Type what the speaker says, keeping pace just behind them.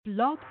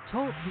Blog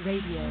Talk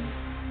Radio.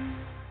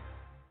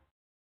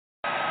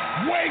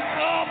 Wake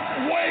up,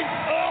 wake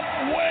up,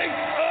 wake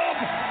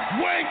up,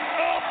 wake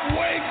up,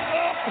 wake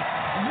up,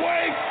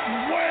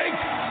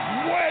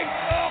 wake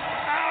up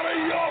out of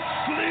your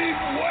sleep,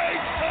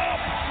 wake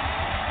up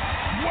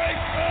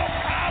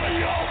out of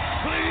your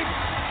sleep,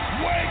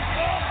 wake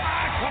up,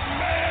 I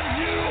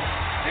command you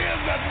in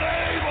the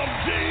name of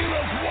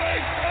Jesus,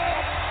 wake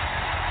up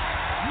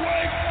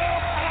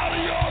out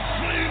of your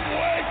sleep,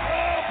 wake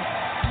up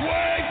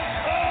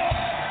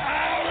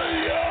out of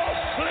your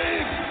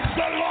sleep.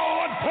 The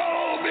Lord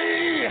told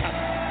me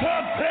to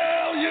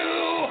tell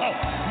you,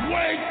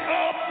 wake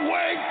up,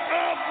 wake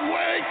up,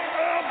 wake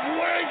up,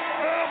 wake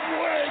up,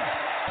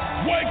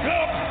 wake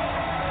up,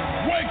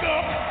 wake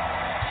up,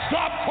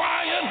 stop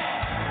crying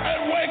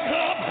and wake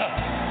up,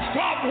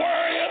 stop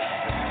worrying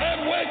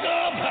and wake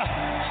up,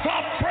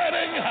 stop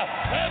fretting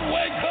and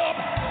wake up.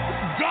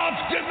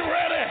 God's getting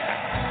ready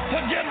to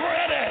get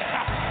ready,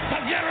 to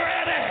get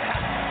ready,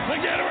 to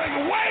get ready.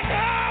 Wake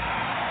up!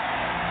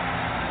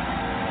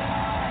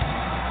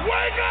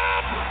 Wake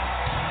up!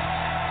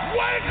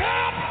 Wake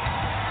up!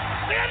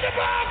 In the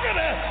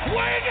balcony!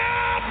 Wake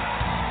up!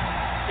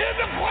 In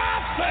the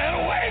closet!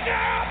 Wake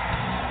up!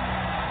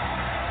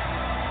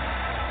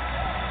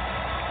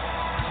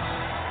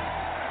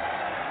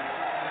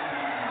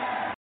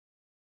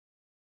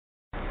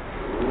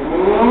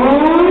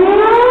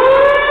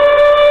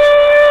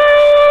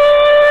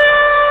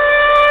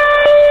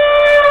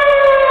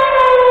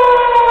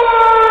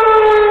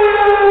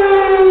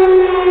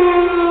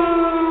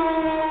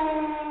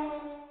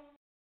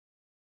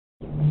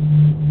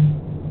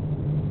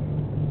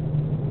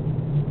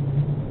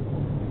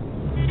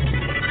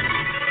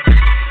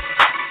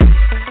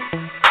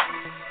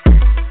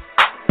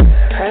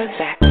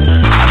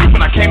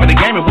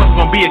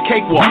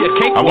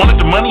 I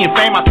wanted the money and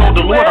fame, I told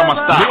the Lord I'ma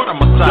stop.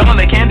 Selling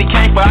that candy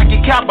cane, but I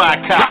get caught by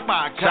a cop.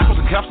 Shackles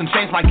and cuffs and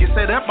chains might get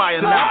set up by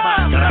a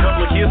knot. Got a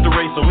couple of kids to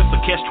raise, so it's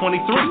a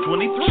catch-23.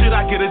 Should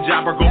I get a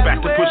job or go back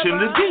to pushing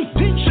the D?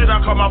 Should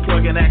I call my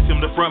plug and ask him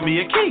to front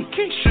me a key?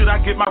 Should I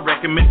get my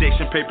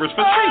recommendation papers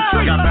for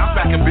free? Got bounce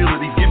back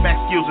abilities, get back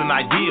skills and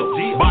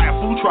ideals. Buy a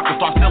food truck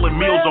and start selling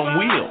meals on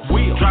wheels.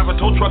 Drive a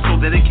tow truck so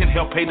that it can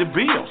help pay the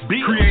bills.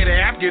 Create an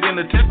app, get in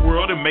the tech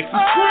world and make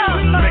some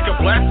thrills. Make a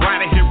black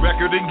write a hit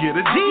record and get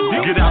a deal.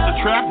 Get out the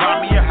trap,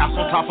 buy me a house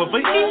on top of a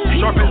hill.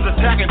 Sharp as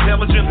attack,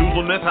 intelligent,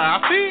 oozing, that's how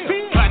I feel.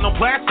 Platinum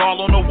plaques all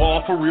on the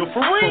wall, for real,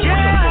 for real.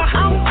 Yeah,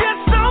 I'm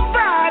just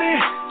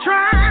somebody,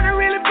 trying to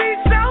really be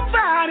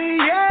somebody,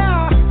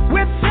 yeah.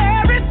 With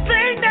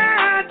everything that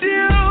I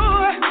do.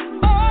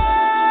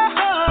 Oh,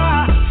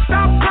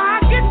 stop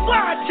pocket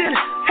watching,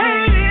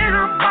 hating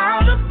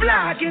about the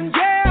blocking,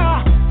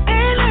 yeah.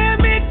 And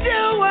let me do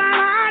what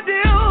I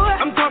do.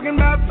 I'm talking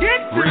about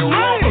get to real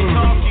money.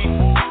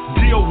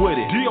 Deal with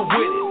it.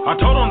 I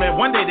told him that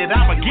one day that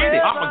I'ma get it.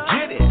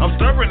 I'm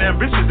stubborn,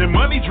 ambitious, and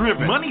money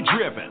driven.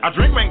 I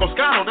drink mango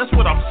scotto, that's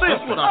what I'm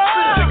sipping.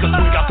 Take a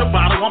swig out the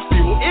bottle, I'm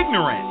still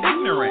ignorant.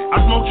 I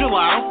smoke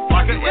gelato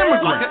like an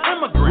immigrant.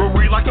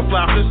 Worry like a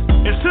Baptist,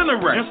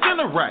 incinerate.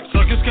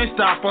 Suckers can't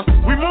stop us,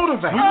 we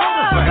motivate.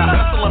 I got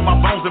hustle in my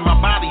bones and my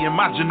body and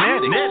my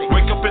genetics.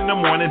 Wake up in the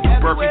morning, do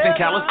burpees and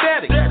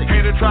calisthenics.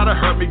 Hater try to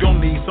hurt me, gon'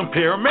 need some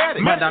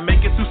paramedics. Might not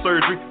make it through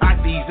surgery,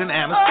 IVs and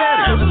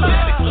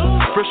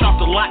anesthetics. Fresh off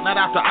the lot, not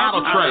out the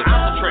auto trade.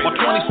 My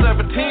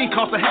 2017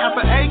 cost a half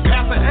an acre.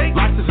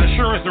 License,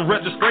 insurance, and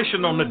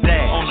registration on the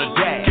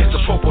dash. Guess the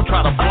popo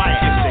try to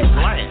blast.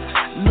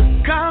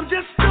 Look, I'm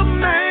just a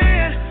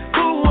man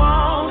who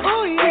wants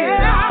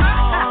it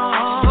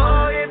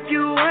all. If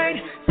you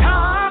ain't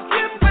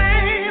talking,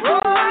 babe,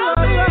 don't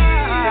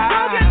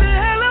get the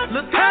hell up.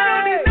 Look, I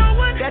don't need no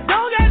one that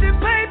don't get the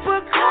paper.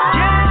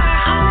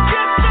 Yeah, I'm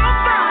just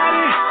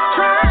somebody,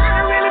 trying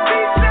to really be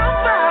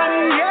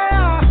somebody,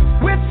 yeah.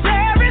 With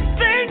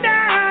everything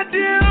that I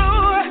do.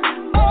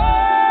 Oh,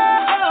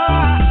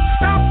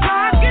 stop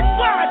pocket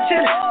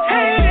watching,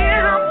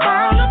 hating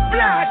about the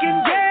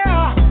blocking,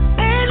 yeah.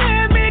 And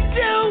let me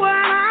do what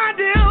I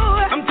do.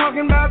 I'm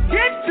talking about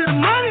get to the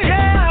money,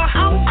 yeah.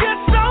 I'm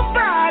just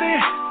somebody,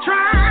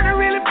 trying to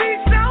really be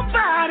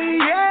somebody,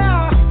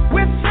 yeah.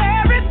 With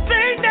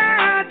everything that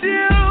I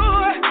do.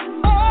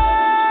 Oh,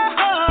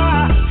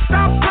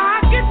 stop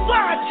pocket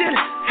watching,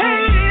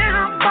 hating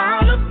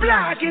about the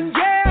blocking,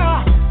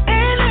 yeah.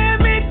 And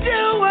let me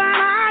do what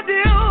I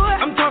do.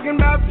 I'm talking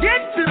about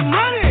get to the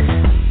money.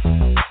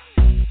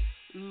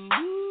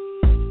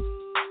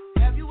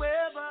 Have you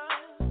ever?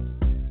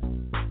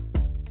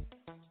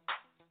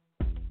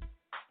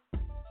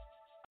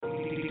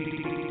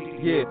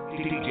 Yeah,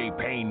 DJ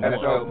Payne,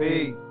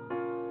 SLP,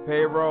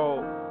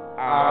 payroll,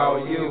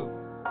 IOU,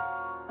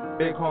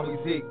 big homie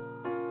Zeke.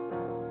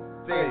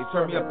 Say,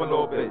 turn me up a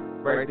little bit.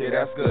 Right there,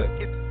 that's good.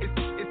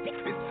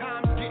 It's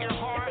time getting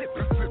hard. It's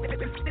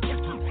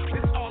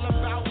all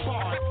about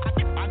bars.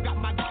 I got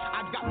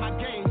my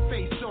game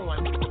face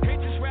on.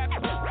 Can't just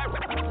rapping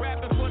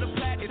for the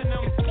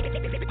platinum.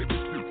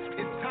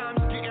 It's time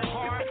getting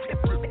hard.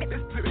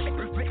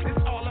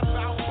 It's all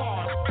about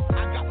bars.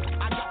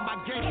 I got my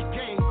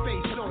game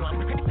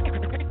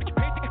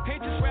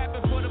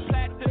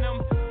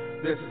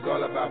This is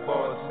all about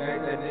balls.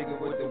 Smack that nigga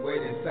with the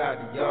weight inside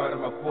the yard.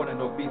 I'm a phone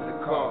and obese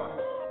car.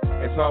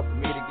 It's hard for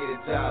me to get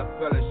a job.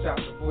 Fella shot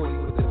the 40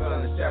 with the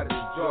fella shot at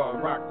his jaw.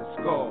 Rock the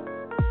skull.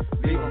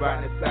 Leaving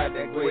right inside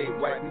that grave.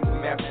 White people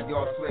mapping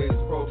y'all slaves.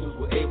 Pro Tools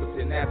with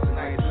Ableton, absent,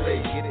 I ain't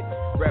slave. Get it?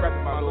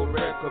 Rapping my little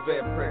red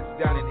Corvette Prince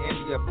down in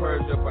India,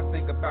 Persia. If I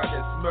think about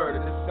this murder,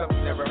 this is something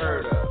you never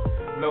heard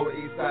of. Lower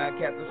East Side,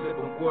 Captain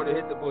sipping water.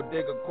 Hit the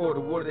bodega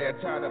quarter. Water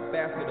that tried to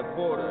bastard the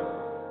border.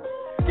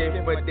 Gave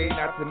him a day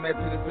not to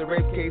mention it's a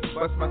rape case.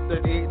 Bust my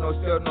 38, no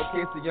shell, no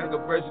case. The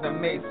younger version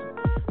of Mason.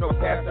 No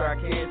pastor, I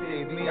can't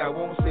save me, I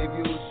won't save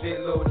you.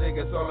 Shit, little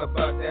nigga, it's all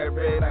about that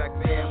red like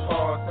man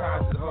balls.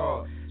 Times is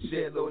hard.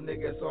 Shit, little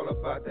nigga, it's all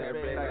about that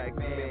red like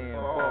man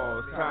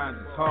balls. Times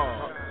is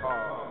hard.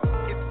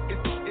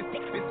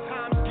 It's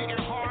times getting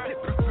hard.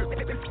 It's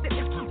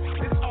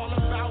all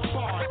about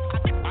bars.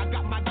 I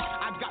got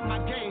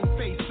my game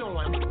face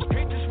on.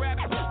 Can't just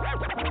rapping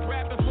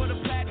for the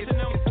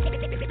platinum.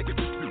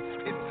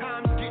 It's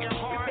times getting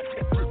hard.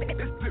 It's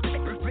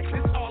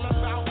all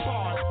about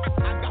bars.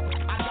 I got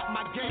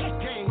my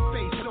game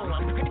face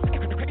on.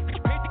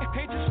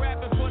 Can't just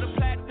rapping for the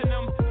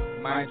platinum.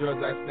 Mind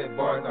drugs, I spit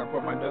bars. I'm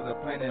from another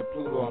planet,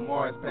 Pluto or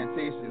Mars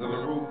plantations, or the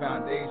Rue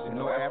Foundation.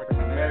 No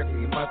African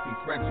American, he must be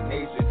French or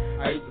nation.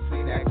 I used to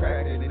see that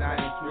crack in the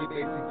 93,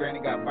 basic granny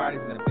got bodies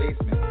in the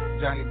basement.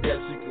 Johnny Depp,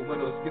 shaking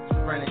windows,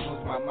 schizophrenic,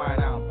 lose my mind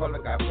out in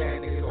public, I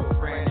panic, so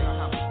frantic.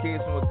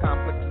 Complications with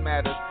complex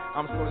matters.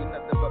 I'm slowly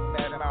nothing but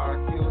mad about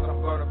our skills. I'm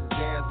guarding up the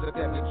dance, look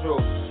at me,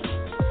 Joe.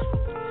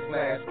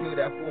 Slash, kill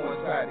that fool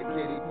inside the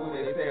kitty pool.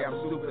 They say I'm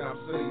stupid, I'm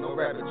silly, no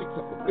rabbit chicks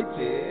up for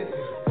bitches.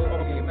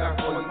 Okay, now,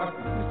 you must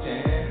be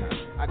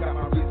snitching. I got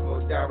my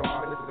reasonable doubt on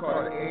my list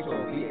called the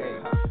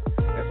HOVA.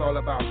 It's all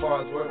about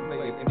bars,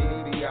 wordplay. If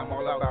need be, I'm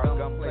all about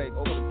gunplay.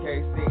 Over the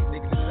K-State,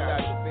 nigga,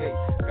 decide to pay.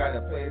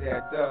 Gotta play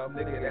that dub,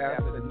 nigga,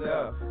 that's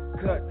enough.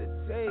 Cut the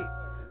tape,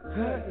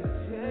 cut the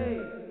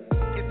tape.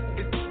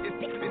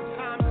 It's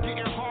times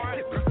getting hard.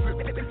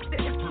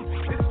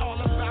 It's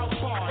all about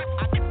bars.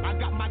 I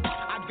got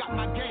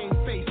my game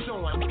face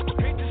on.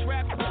 Can't just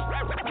rapping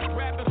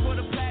for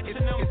the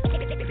platinum.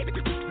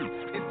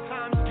 It's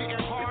times getting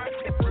hard.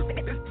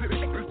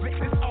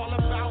 It's all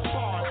about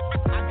bars.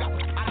 I got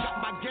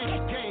my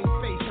game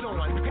face on.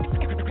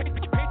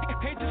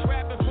 Can't just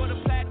rapping for the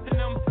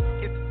platinum.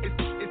 It's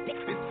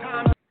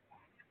time.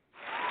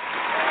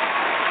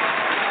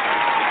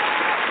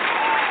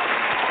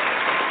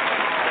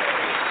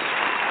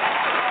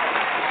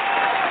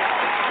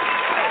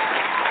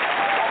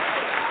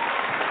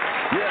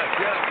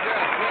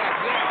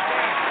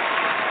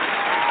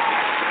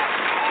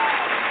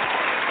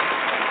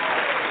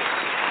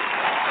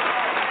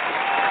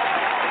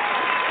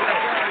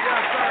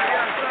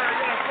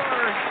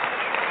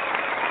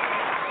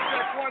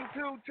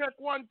 Check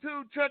one,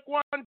 two.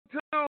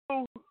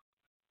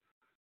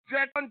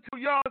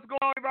 Y'all, what's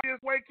going on? Everybody,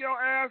 just wake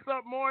your ass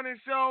up morning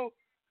show.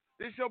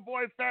 This your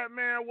boy Fat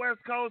Man West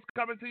Coast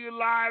coming to you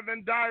live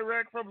and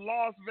direct from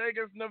Las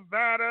Vegas,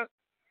 Nevada.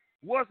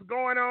 What's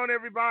going on,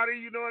 everybody?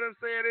 You know what I'm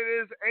saying? It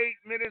is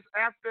 8 minutes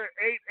after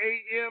 8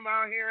 a.m.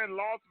 out here in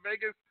Las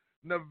Vegas,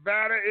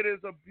 Nevada. It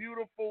is a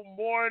beautiful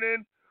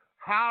morning.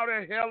 How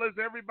the hell is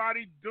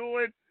everybody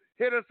doing?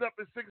 Hit us up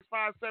at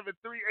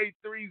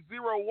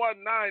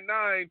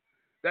 657-383-0199.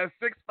 That's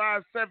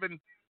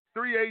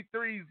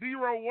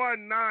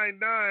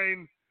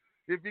 657-383-0199.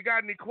 If you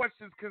got any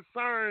questions,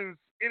 concerns,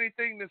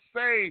 anything to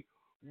say,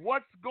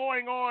 what's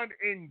going on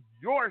in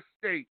your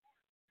state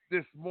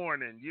this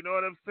morning? You know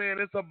what I'm saying?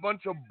 It's a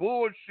bunch of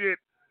bullshit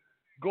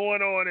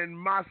going on in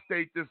my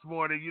state this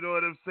morning. You know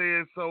what I'm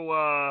saying?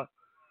 So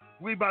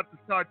we about to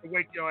start the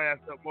Wake Your Ass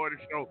Up morning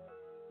show.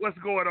 What's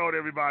going on,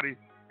 everybody?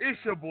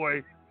 It's your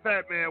boy,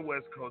 Fat Man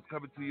West Coast,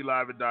 coming to you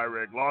live and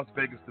direct, Las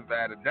Vegas,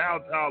 Nevada,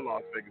 downtown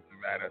Las Vegas,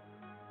 Nevada.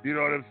 You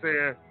know what I'm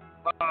saying?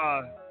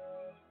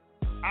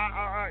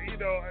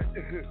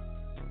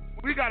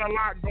 We got a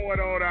lot going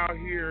on out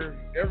here.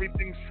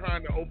 Everything's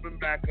trying to open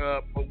back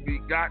up, but we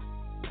got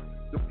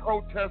the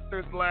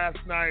protesters last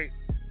night.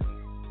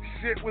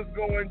 Shit was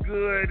going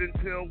good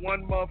until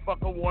one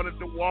motherfucker wanted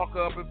to walk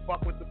up and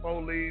fuck with the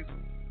police.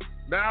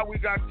 Now we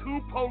got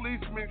 2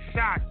 policemen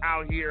shot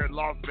out here in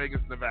Las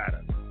Vegas,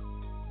 Nevada.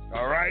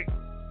 All right?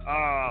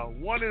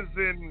 One is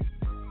in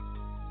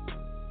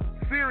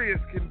serious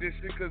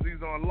condition because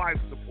he's on life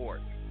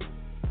support.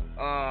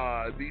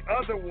 The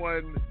other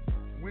one,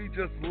 we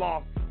just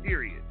lost,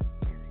 period.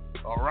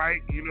 All right?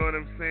 You know what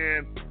I'm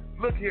saying?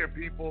 Look here,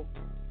 people.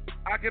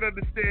 I can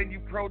understand you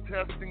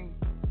protesting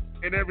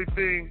and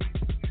everything.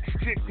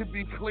 Shit could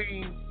be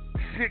clean.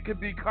 Shit could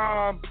be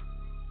calm.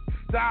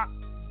 Stop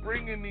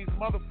bringing these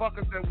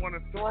motherfuckers that want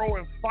to throw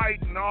and fight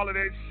and all of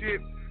that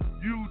shit.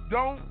 You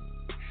don't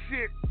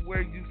shit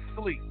where you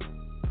sleep.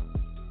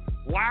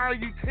 Why are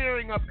you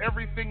tearing up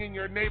everything in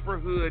your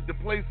neighborhood, the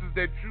places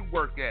that you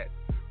work at,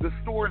 the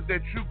stores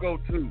that you go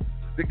to,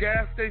 the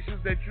gas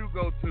stations that you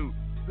go to,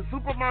 the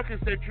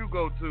supermarkets that you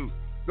go to,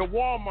 the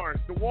Walmarts,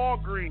 the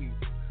Walgreens,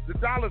 the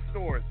dollar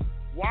stores?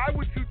 Why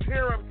would you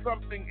tear up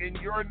something in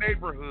your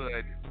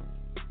neighborhood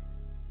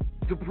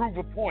to prove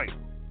a point.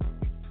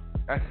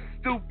 That's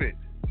stupid.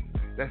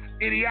 That's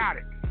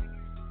idiotic.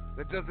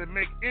 That doesn't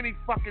make any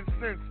fucking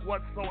sense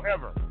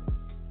whatsoever.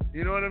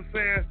 You know what I'm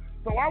saying?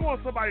 So I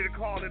want somebody to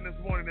call in this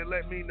morning and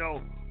let me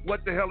know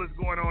what the hell is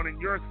going on in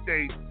your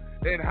state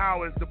and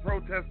how is the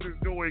protesters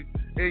doing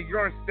in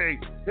your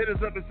state. Hit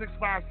us up at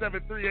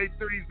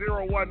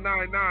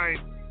 657-383-0199.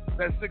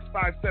 That's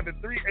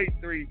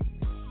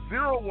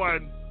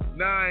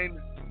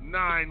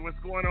 657-383-0199. What's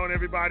going on,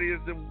 everybody?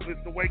 It's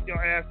the Wake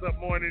Your Ass Up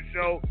morning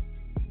show.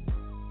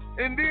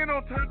 And then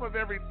on top of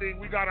everything,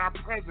 we got our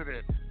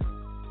president.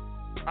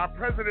 Our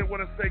president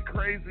want to say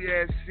crazy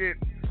ass shit.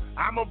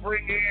 I'm gonna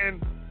bring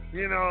in,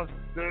 I'm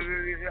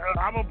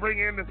gonna bring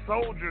in the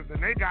soldiers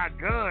and they got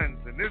guns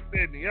and this,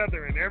 that, and the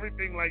other and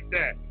everything like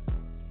that.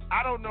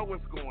 I don't know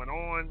what's going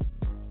on,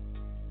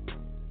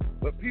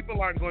 but people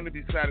aren't going to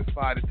be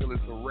satisfied until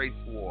it's a race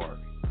war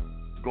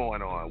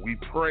going on. We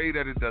pray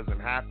that it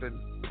doesn't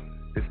happen.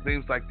 It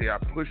seems like they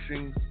are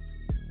pushing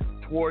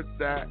towards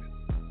that.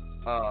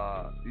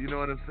 You know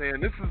what I'm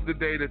saying? This is the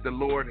day that the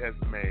Lord has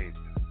made.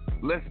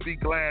 Let's be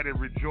glad and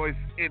rejoice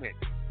in it.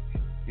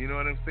 You know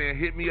what I'm saying?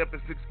 Hit me up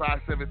at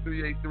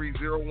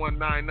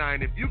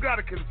 657-383-0199. If you got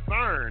a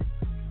concern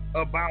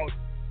about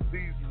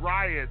these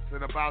riots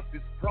and about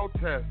this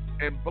protest,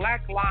 and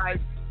black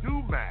lives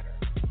do matter.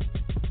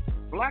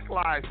 Black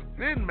lives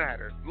been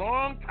mattered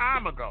long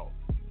time ago.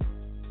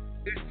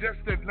 It's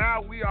just that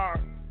now we are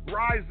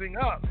rising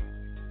up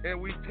and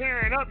we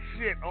tearing up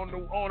shit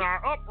on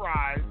our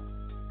uprise,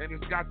 and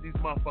it's got these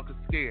motherfuckers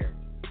scared.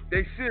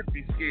 They should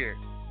be scared.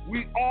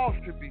 We all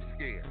should be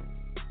scared.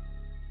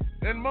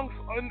 And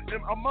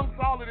amongst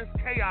all of this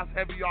chaos,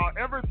 have y'all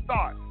ever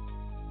thought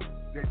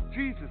that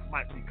Jesus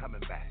might be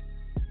coming back?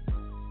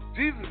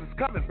 Jesus is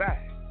coming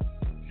back.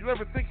 Do you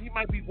ever think he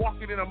might be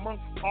walking in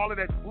amongst all of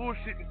that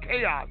bullshit and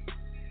chaos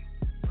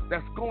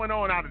that's going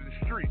on out of the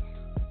streets?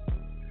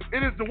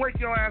 It is the Wake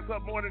Your Ass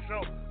Up morning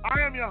show. I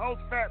am your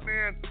host, Fat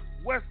Man,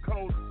 West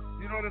Coast.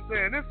 You know what I'm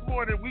saying? This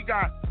morning we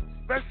got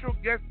special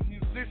guest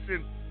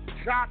musician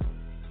CHOPS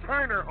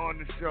Turner on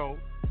the show.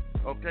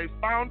 Okay,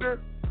 founder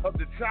of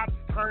the CHOPS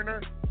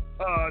Turner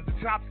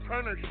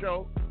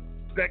show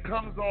that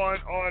comes on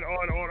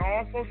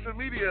all social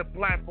media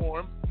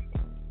platforms,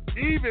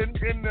 even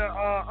in the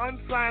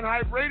Unsigned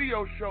Hype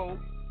Radio Show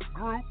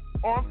group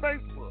on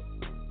Facebook.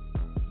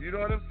 You know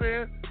what I'm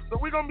saying? So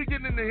we're going to be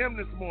getting into him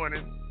this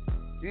morning.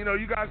 You know,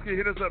 you guys can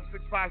hit us up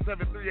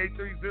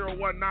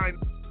 657-383-0199.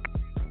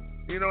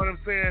 You know what I'm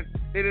saying?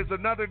 It is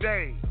another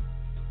day.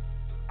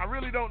 I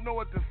really don't know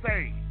what to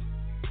say.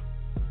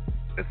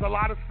 It's a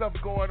lot of stuff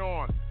going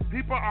on.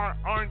 People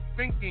aren't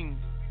thinking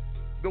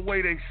the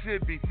way they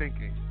should be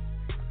thinking.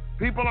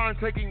 People aren't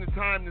taking the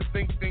time to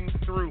think things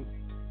through.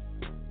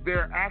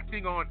 They're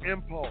acting on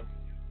impulse.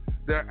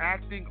 They're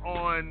acting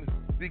on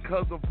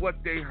because of what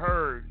they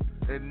heard.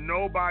 And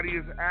nobody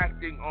is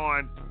acting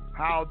on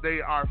how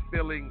they are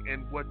feeling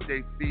and what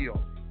they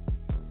feel.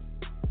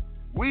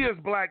 We as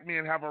black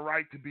men have a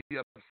right to be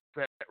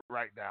upset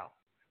right now.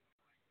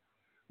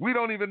 We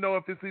don't even know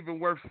if it's even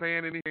worth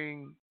saying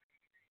anything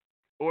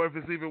or if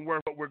it's even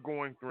worth what we're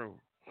going through.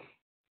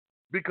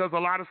 Because a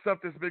lot of stuff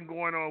that's been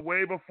going on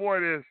way before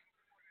this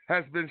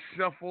has been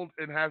shuffled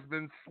and has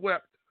been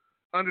swept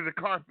under the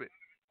carpet.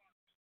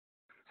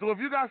 So if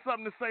you got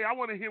something to say, I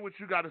want to hear what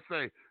you got to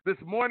say. This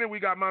morning we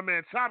got my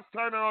man CHOPS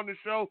Turner on the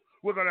show.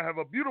 We're going to have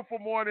a beautiful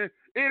morning.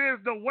 It is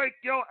the Wake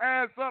Your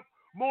Ass Up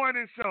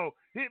morning show.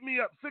 Hit me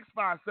up,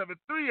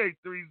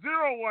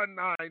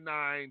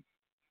 657-383-0199.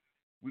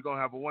 We're going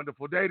to have a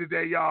wonderful day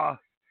today, y'all.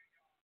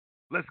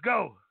 Let's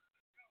go.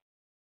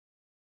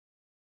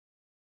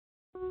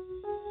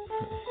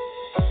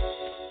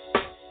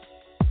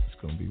 It's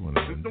going to be one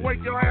of them. It's the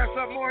Wake Your Ass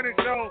Up morning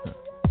show.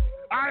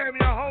 I am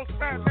your host,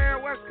 Fat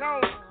Man West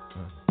Coast.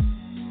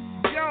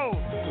 Yo,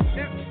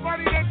 it's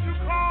funny that you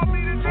called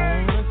me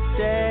today. On a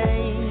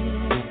day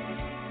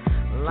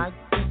like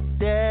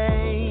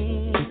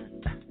today,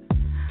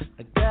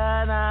 I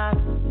got out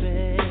of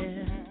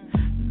bed,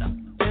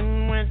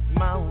 nothing went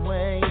my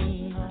way,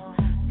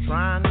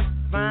 trying to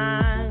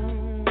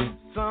find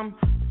some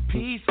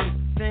peace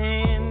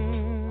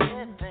within,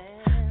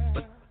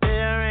 but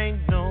there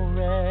ain't no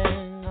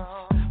rest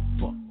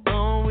for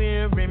a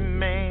weary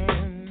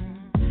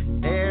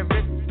man.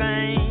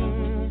 Everything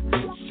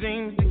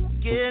seems to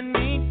get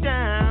me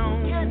down.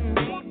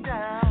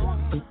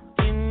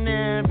 In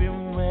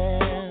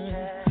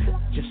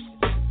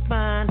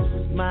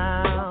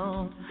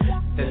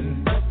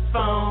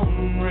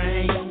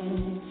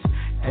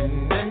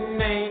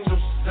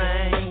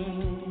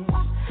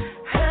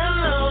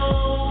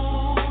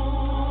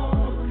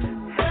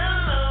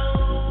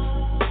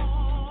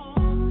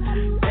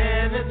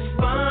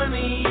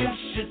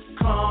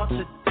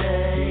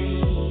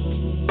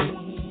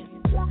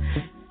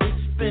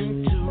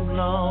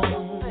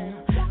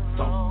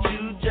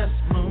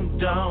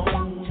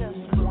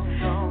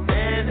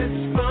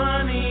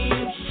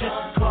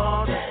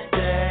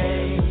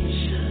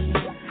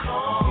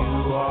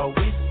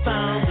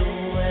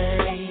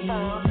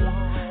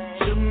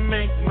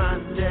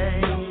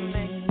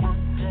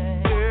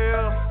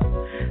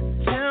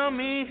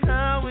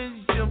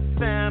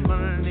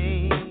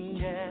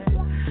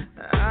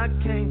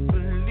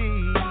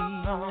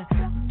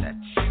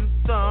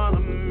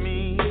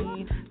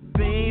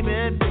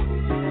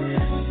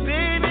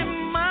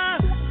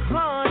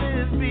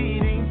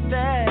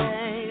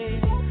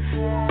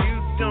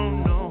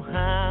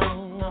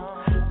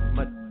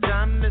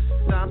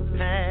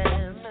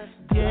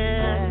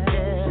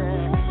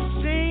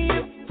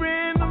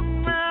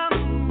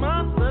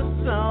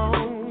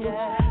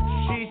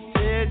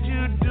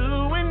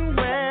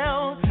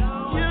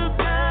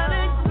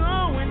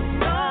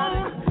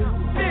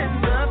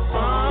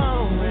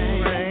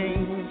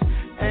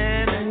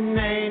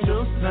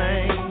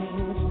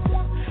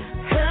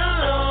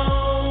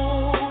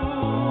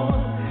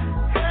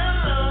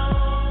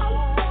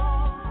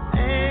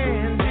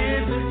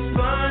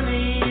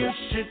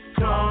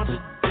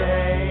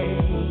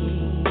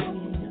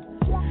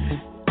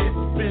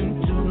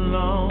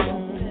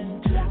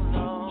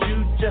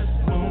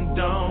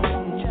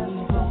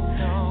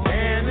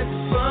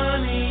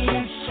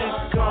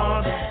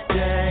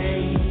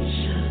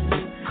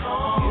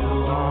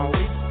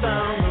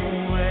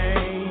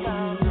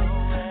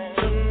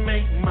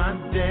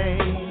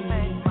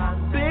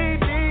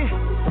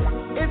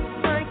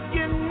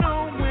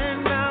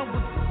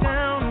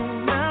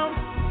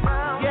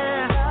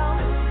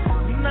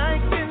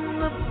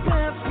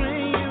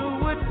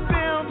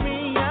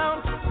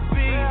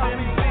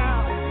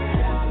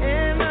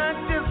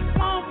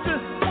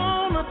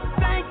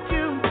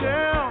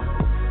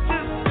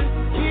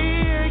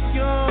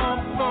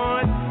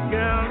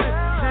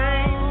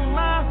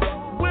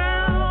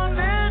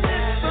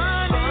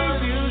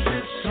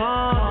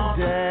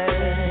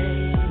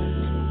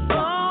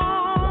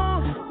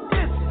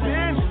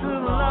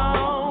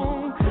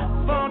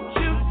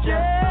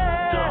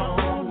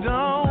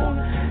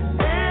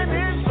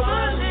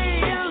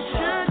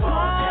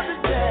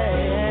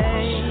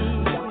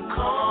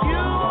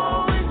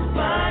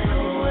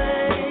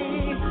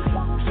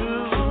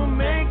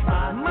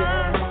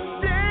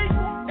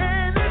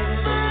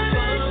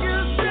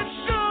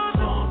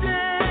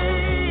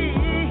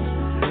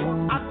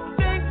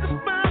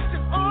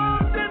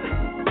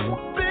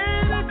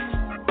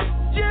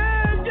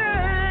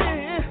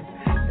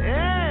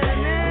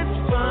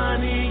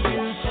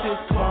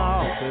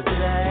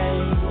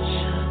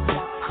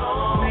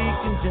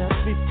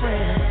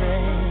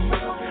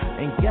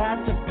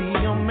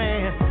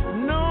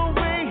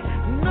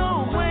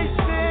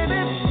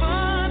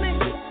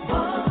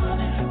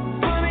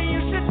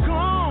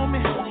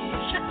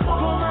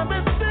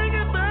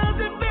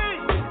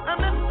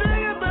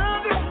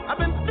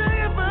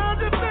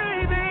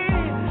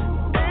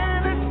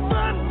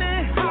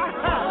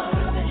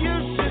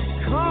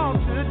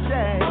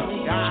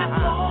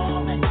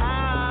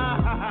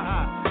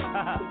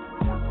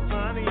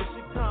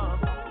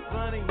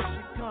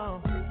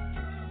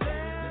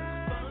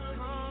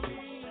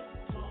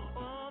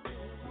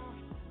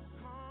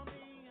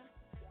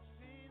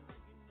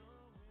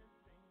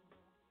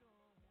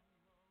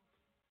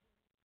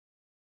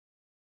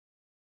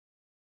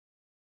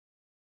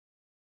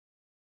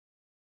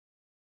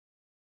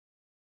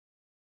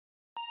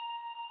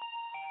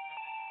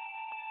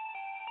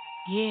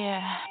Yeah.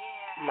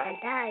 My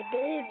dog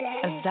did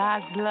that. A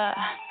dog's blood,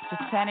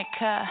 satanic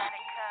cut.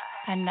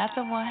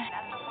 Another one.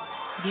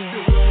 Yeah.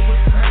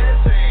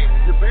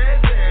 The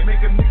bad dad,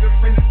 make a nigga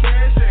spend his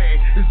cash ad.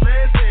 This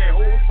bad dad,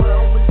 hold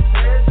fire with his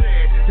bad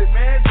dad. The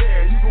mad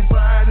dad, you gon'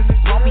 buy it in the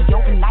Won't be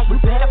overnight, you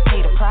better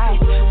pay the price.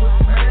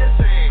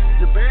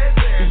 The bad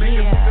dad, make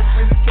a nigga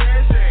spend his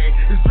cash ad.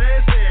 This bad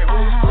dad,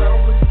 hold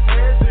fire with his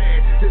bad dad.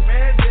 The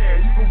mad dad,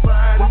 you gon'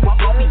 buy it in the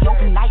Won't be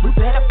overnight, you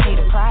better pay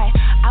the price.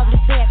 All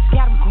this ass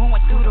got him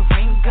going through the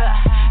ringer.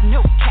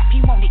 No cap, he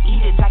wanna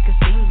eat it like a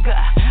zinger.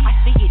 I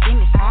see it in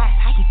his eyes,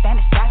 how he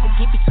fantasize to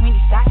get between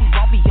his thighs. He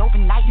won't be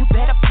overnight, you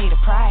better pay the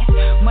price.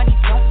 Money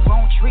don't grow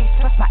on trees,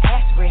 plus my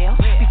ass real.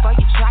 Before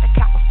you try to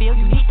cop a feel,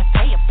 you need to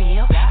pay a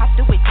bill. I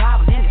threw it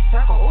down in a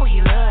circle, oh he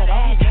love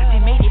that. They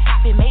made it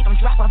pop, it made him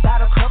drop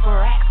about a couple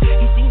racks.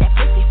 He seen that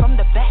pussy from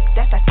the back,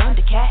 that's that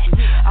Thundercat.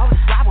 All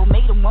this wobble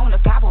made him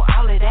wanna gobble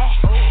all of that.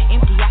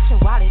 Empty out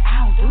your wallet,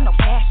 I don't do no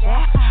cash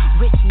app.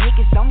 Rich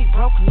niggas, only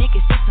broke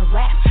niggas, it's a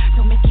rap.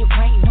 Don't make it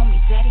rain on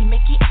me, daddy,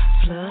 make it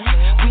flood.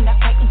 We not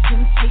fighting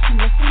temptation,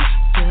 listen,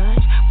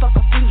 judge. Fuck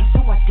opinions,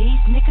 who are these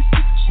niggas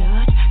to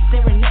judge?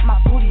 Staring at my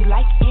booty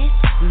like it's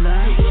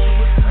lunch.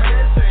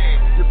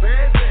 The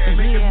bad dad,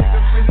 make a nigga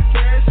spend his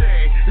cash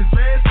ad. This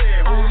bad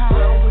dad, hold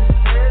fire with his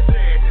bad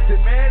dad. The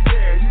mad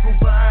dad, you gon'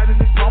 buy it in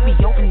the Won't be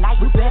overnight,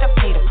 you better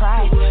pay the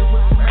price.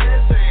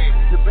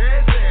 The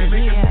bad dad,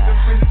 make a nigga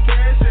spend his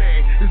cash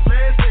ad. This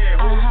bad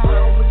dad, hold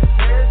fire with his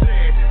bad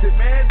dad. The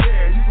mad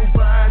dad, you gon'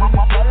 buy it in the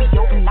Won't be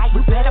overnight,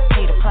 you better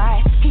pay the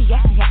price. He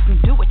asked me, I can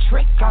do a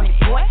trick on it,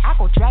 boy. I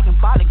go Dragon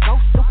Ball and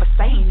go Super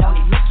Saiyan on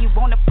it. Make you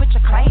wanna put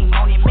your claim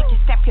on it. Make you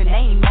stamp your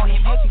name on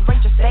it. Make you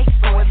raise your stakes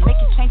for it. Make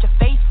you change your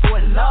face for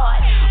it,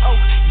 Lord. Oh,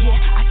 yeah,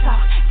 I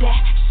talk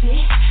that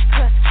shit.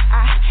 Cause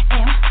I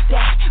am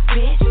that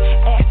bitch.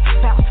 Ass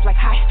bounce like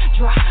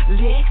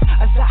hydraulics.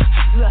 As I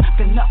look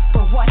the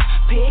number one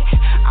pick.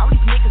 All these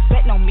niggas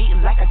betting on me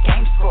like a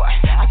game sport.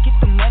 I get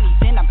the money,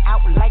 then I'm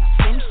out like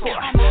Sin for.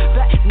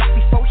 But not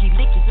before he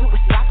lick you, do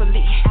it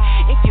sloppily.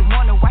 If you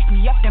wanna wipe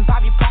me up, then buy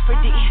me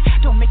property.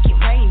 Don't make it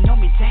rain on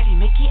me, daddy,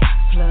 make it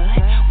flood.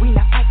 We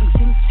not fighting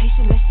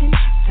temptation, listen,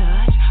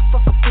 touch.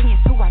 Fuck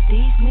opinions, who are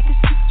these niggas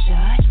to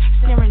judge?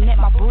 Staring at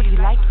my booty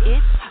like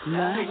it's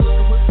lunch.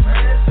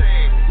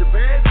 The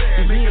bad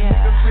dad, make a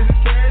nigga spend his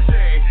cash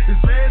ad. This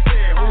bad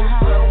dad, hold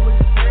fire with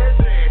his bad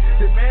dad.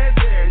 The mad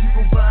dad, you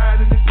gon' buy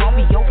it in the Won't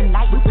be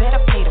overnight, you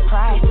better pay the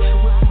price.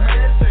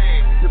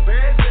 The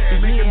bad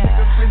dad, make a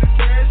nigga spend his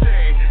cash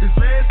ad. This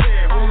bad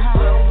dad, hold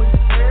fire with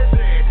his bad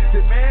dad. The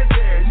mad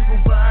dad, you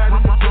gon' buy it in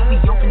the Won't be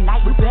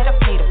overnight, you better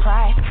pay the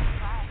price.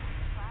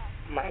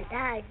 My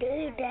dog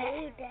did that.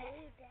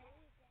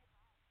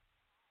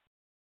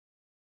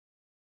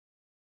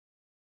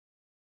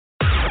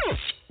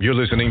 You're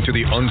listening to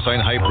the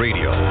Unsigned Hype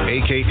Radio,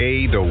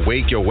 a.k.a. the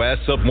Wake Your Ass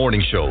Up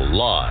Morning Show,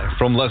 live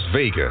from Las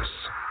Vegas.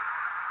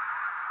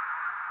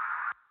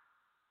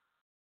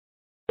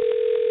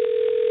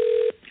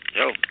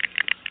 Yo.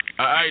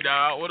 Hey,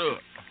 dog, what up?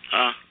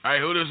 Huh? Hey,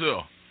 who this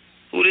is?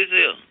 Who this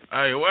is?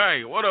 Hey,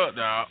 wait, what up,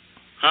 dog?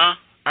 Huh?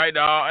 Hey,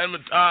 dog,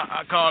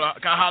 I called.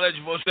 Can I holler at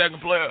you for a second,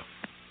 player?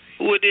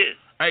 Who it is?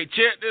 Hey,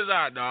 check this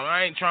out, dog.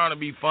 I ain't trying to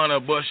be funny or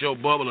bust your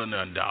bubble or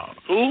nothing, dog.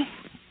 Who?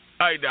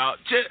 Hey, dog,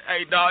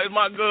 hey, dog, it's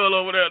my girl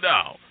over there,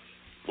 dog.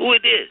 Who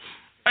it is?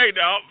 Hey,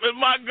 dog, it's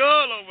my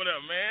girl over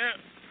there, man.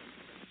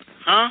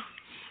 Huh?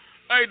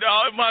 Hey,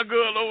 dog, it's my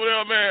girl over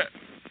there, man.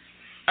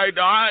 Hey,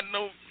 dog, I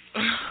know.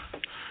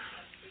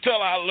 Tell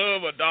her I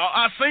love her, dog.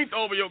 I synced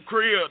over your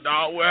crib,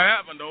 dog. What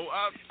happened, though?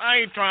 I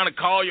ain't trying to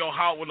call your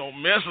house with no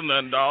mess or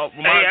nothing, dog.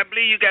 Hey, I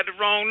believe you got the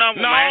wrong number,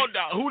 no, man. No,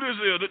 dog. Who this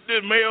is? This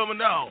Melvin,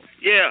 dog.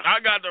 Yeah.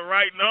 I got the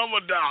right number,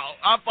 dog.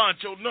 I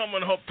found your number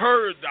in her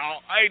purse,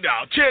 dog. Hey,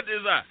 dog, check this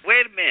out.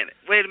 Wait a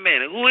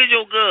minute. Who is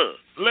your girl?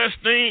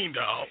 Lestine,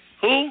 dog.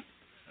 Who?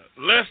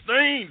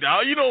 Lestine,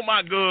 dog. You know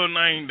my girl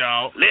name,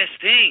 dog.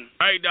 Lestine.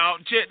 Hey,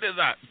 dog, check this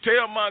out.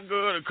 Tell my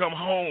girl to come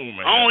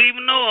home, man. I don't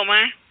even know her,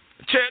 man.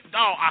 Check,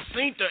 dog, I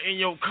seen her in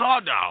your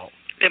car, dog.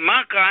 In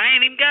my car? I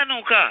ain't even got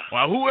no car.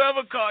 Well,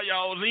 whoever car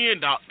y'all was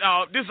in,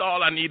 dog, this is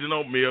all I need to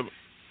know, Mel.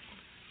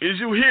 Is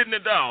you hitting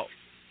it, dog?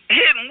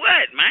 Hitting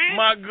what, man?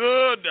 My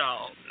girl,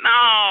 dog. No,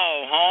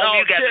 home, dog,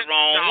 you got the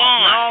wrong dog,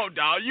 one. No,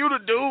 dog, you the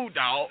dude,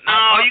 dog.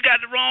 No, you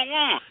got the wrong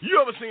one. You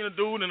ever seen a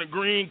dude in a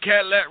green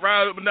Cadillac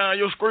ride up and down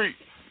your street?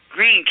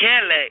 Green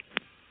Cadillac?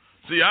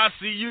 See, I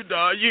see you,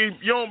 dog. You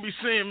don't be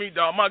seeing me,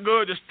 dog. My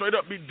girl just straight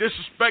up be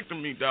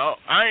disrespecting me, dog.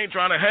 I ain't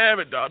trying to have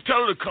it, dog.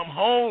 Tell her to come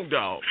home,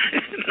 dog.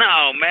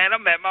 No, man,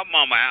 I'm at my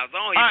mama's house.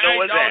 I don't even know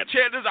what's happening.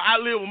 Check this out. I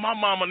live with my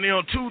mama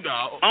now, too,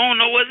 dog. I don't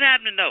know what's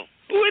happening, though.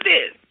 Who it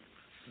is?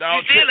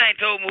 Dog, you still ain't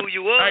told me who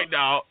you was. Hey,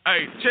 dog.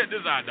 Hey, check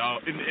this out,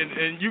 dog.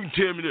 And you can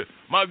tell me this.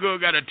 My girl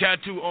got a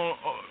tattoo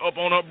up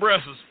on her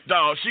breasts,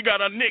 dog. She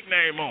got a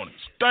nickname on it.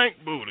 Stank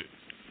Booty.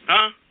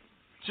 Huh?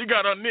 She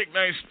got her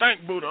nickname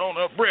Stank Booty on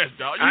her breast,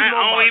 dog. I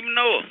don't even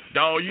know her.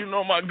 Dog, you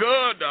know my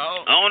girl,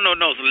 dog. I don't know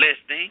no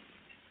Celestine.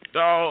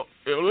 Dog,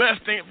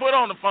 Celestine, put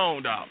on the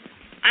phone, dog.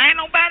 I ain't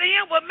nobody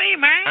here but me,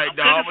 man. Hey, I'm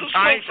dog, cooking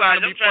some I ain't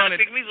trying to be I'm trying funny.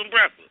 to pick me some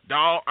breakfast.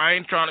 dog, I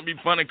ain't trying to be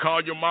funny,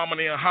 call your mama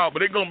in the house,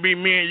 but it's going to be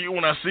me and you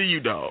when I see you,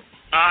 dog.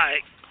 All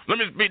right. Let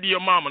me speak to your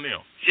mama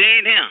now. She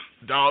ain't here.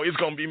 Dog, it's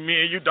going to be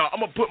me and you, dog.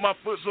 I'm going to put my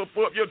foot so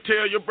up your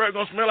tail, your breath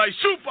going to smell like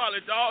shoe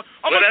polish, dog.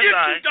 I'm going to get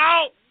you,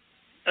 dog.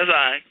 That's all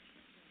right.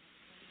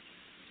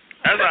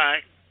 That's all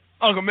right.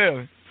 Uncle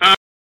Melvin.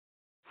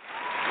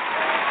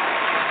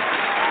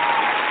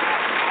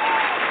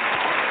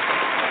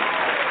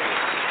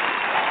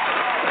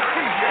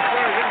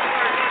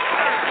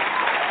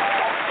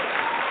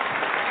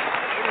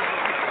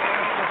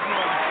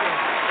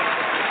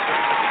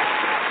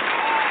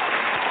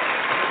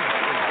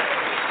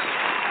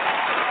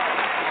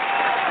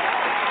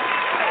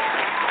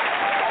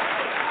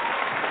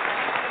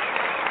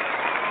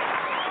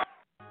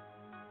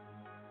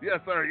 Yes,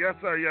 sir. Yes,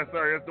 sir. Yes,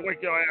 sir. It's the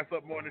Wake Your Ass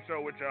Up Morning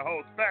Show with your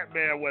host, Fat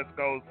Man West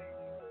Coast.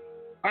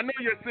 I know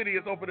your city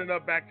is opening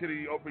up back to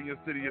the open. Your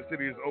city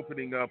is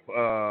opening up,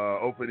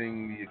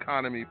 opening the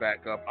economy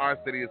back up. Our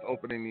city is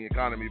opening the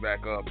economy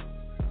back up.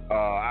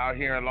 Out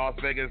here in Las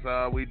Vegas,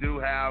 we do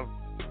have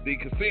the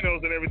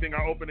casinos and everything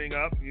are opening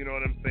up. You know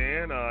what I'm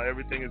saying?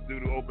 Everything is due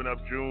to open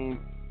up June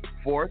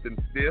 4th and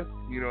 5th.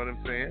 You know what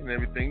I'm saying? And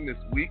everything this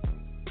week.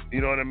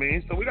 You know what I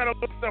mean? So we got a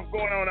lot of stuff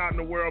going on out in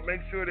the world. Make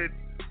sure that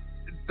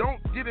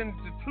don't get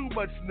into too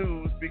much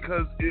news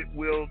because it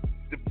will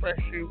depress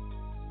you.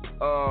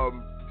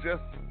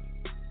 Just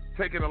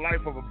taking the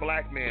life of a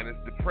black man is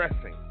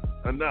depressing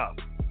enough.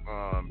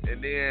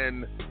 And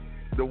then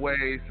the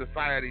way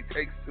society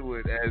takes to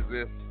it as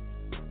if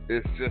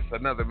it's just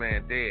another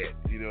man dead.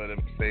 You know what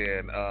I'm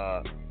saying?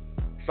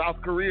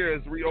 South Korea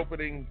is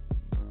reopening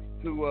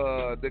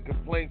to the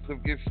complaints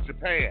against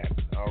Japan.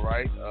 All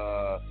right.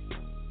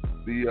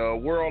 The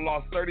world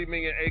lost 30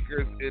 million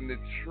acres in the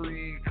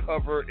tree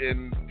cover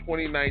in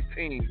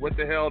 2019. What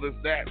the hell does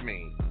that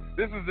mean?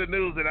 This is the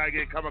news that I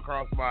get come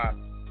across my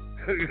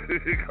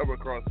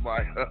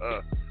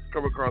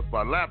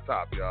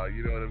laptop, y'all.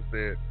 You know what I'm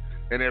saying?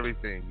 And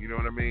everything. You know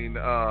what I mean?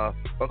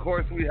 Of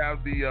course, we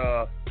have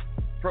the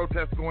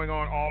protests going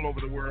on all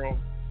over the world.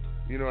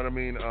 You know what I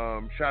mean?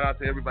 Shout out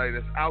to everybody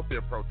that's out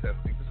there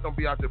protesting. Just don't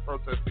be out there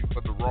protesting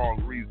for the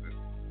wrong reason.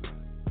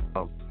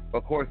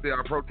 Of course, they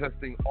are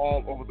protesting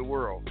all over the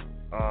world.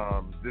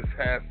 This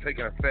has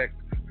taken effect.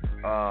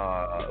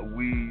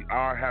 We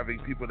are having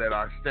people that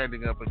are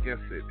standing up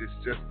against it. It's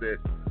just that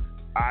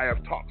I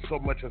have talked so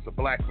much as a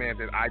black man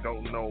that I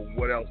don't know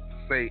what else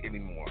to say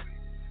anymore.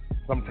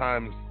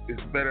 Sometimes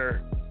it's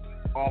better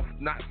off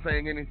not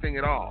saying anything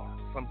at all.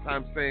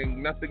 Sometimes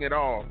saying nothing at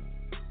all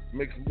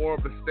makes more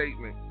of a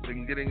statement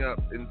than getting up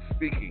and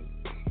speaking.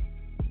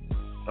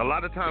 A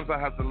lot of times I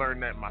have to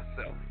learn that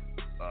myself.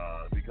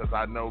 Because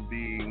I know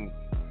being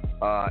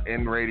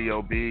in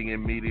radio, being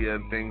in media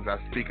and things, I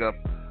speak up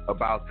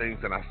about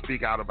things and I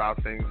speak out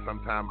about things.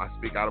 Sometimes I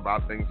speak out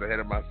about things ahead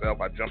of myself.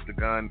 I jump the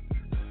gun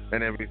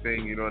and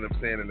everything, you know what I'm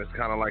saying? And it's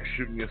kind of like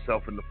shooting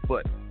yourself in the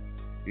foot,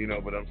 you know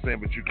what I'm saying?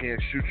 But you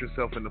can't shoot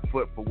yourself in the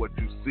foot for what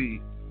you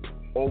see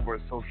over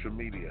social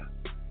media.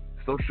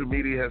 Social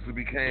media has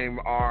become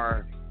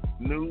our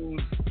news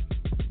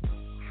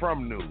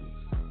from news.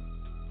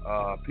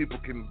 People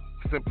can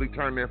simply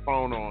turn their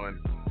phone on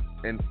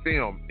and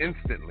film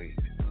instantly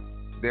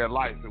their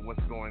life and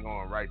what's going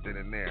on right then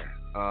and there.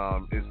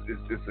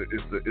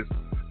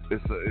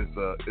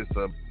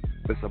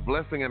 It's a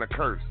blessing and a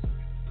curse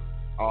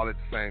all at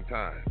the same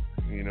time.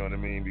 You know what I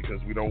mean? Because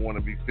we don't want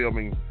to be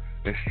filming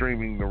and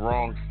streaming the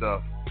wrong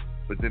stuff.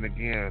 But then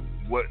again,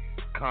 what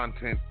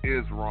content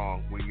is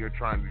wrong when you're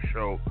trying to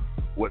show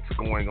what's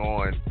going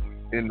on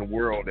in the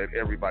world that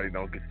everybody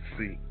don't get to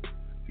see?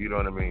 You know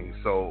what I mean?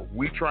 So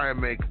we try and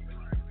make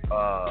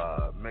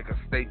a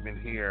statement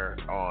here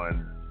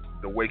on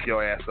the Wake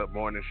Your Ass Up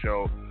Morning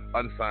Show,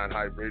 Unsigned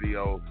Hype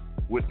Radio,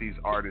 with these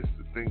artists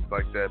and things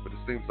like that, but it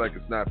seems like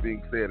it's not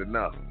being said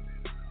enough.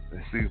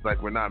 It seems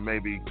like we're not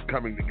maybe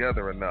coming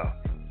together enough.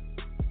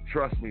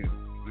 Trust me,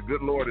 the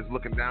good Lord is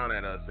looking down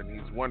at us and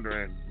he's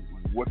wondering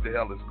what the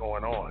hell is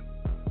going on.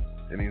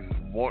 And he's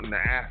wanting to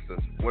ask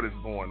us what is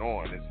going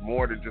on. It's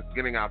more than just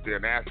getting out there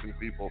and asking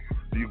people,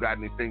 do you got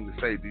anything to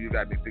say? Do you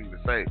got anything to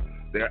say?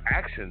 Their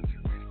actions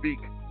speak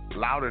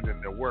louder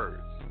than their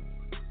words.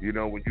 You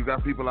know, when you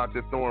got people out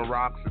there throwing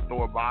rocks and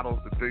throwing bottles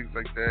and things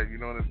like that, you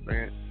know what I'm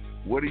saying?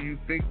 What do you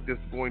think is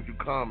going to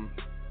come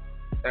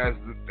as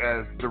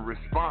the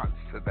response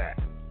to that?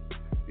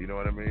 You know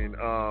what I mean?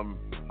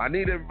 I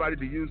need everybody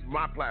to use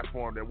my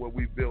platform, that what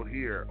we built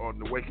here on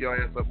the Wake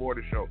Your Ass Up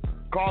Morning Show.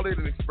 Call in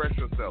and express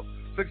yourself.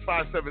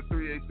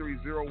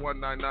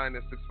 657-383-0199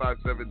 and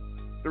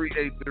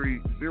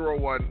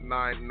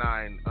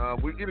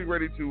 657-383-0199. We're getting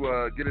ready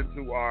to get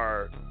into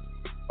our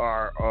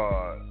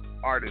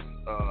artist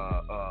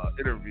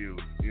interview.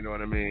 You know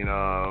what I mean?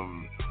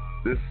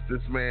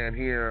 This man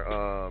here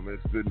is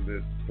paving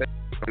the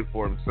way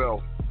for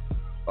himself,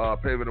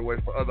 paving the way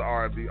for other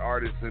R&B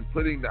artists, and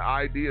putting the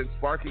idea and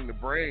sparking the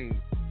brain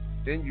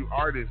in you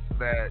artists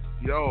that,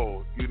 you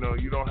know,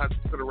 you don't have to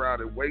sit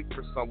around and wait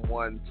for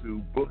someone to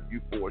book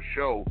you for a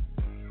show.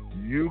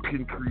 You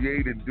can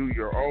create and do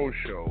your own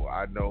show.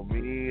 I know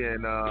me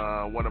and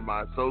one of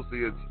my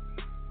associates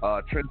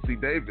Tracy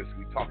Davis,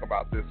 we talk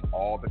about this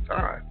all the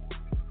time,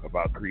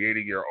 about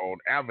creating your own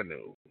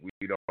avenue.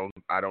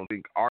 I don't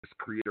think artists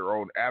create their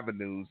own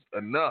avenues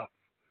enough,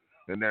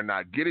 and they're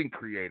not getting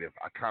creative.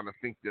 I kind of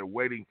think they're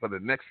waiting for the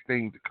next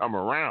thing to come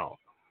around,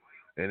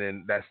 and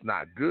then that's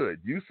not good.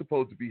 You're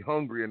supposed to be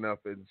hungry enough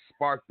and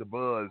spark the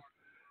buzz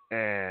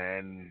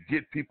and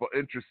get people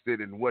interested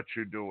in what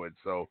you're doing.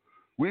 So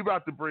we're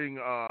about to bring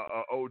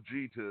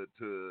OG to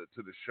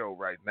the show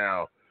right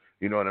now.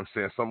 You know what I'm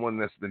saying? Someone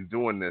that's been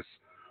doing this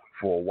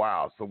for a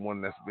while,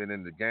 someone that's been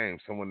in the game,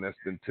 someone that's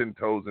been 10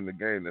 toes in the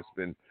game, that's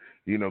been,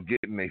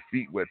 getting their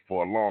feet wet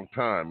for a long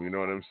time. You know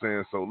what I'm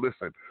saying? So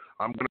listen,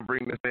 I'm gonna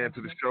bring this man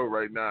to the show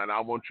right now, and I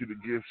want you to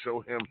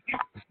show him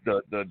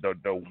the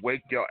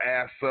wake your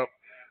ass up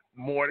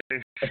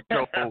morning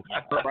show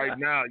right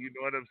now. You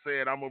know what I'm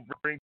saying? I'm gonna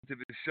bring to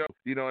the show.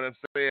 You know what I'm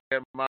saying?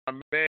 My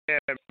man,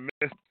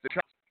 Mr.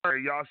 CHOPS.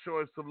 Y'all show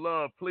us some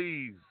love,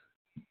 please.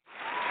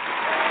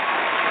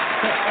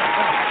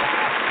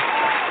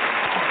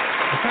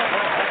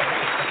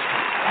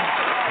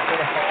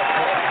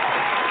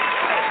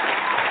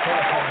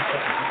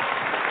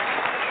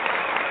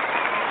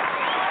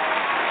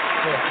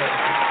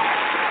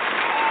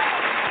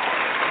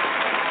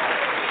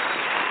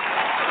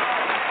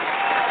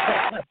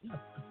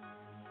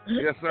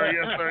 Yes, sir.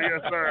 Yes, sir.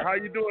 Yes, sir. How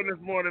you doing this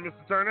morning,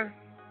 Mr. Turner?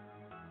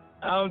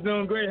 I'm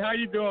doing great. How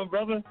you doing,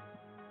 brother?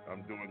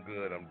 I'm doing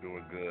good. I'm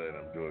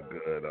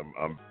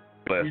I'm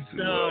blessed.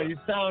 You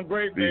sound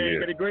great, man. You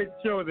got a great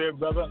show there,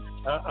 brother.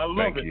 I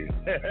love it.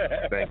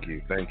 Thank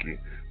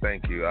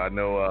you. I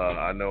know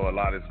a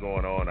lot is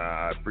going on.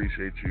 I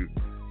appreciate you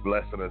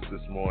blessing us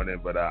this morning,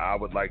 but I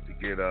would like to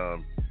get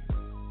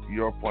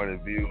your point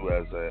of view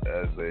as an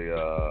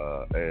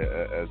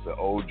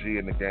OG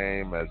in the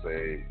game, as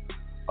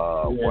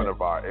one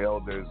of our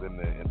elders in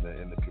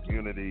the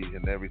community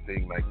and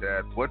everything like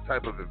that. What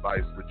type of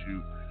advice would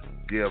you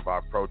give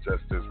our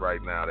protesters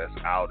right now that's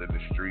out in the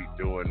street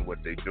doing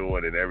what they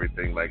doing and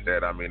everything like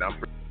that? I mean,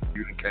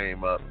 you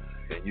came up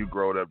and you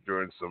growed up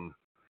during some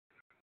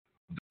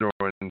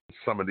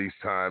of these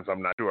times.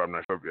 I'm not sure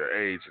of your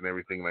age and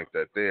everything like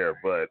that there,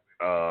 but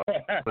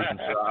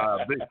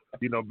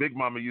Big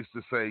Mama used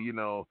to say,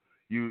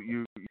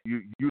 you've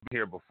been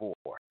here before.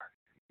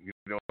 You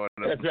know what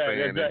I'm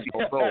saying? Right.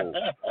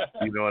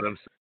 You know what I'm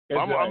saying?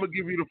 I'm gonna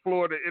give you the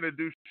floor to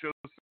introduce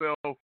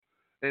yourself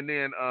and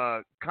then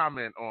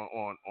comment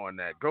on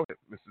that. Go ahead,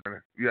 Mr.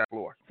 Turner. You have the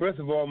floor. First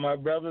of all, my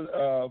brother,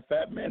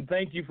 Fat Man,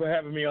 thank you for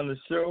having me on the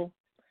show.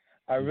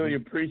 I really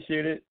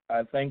appreciate it.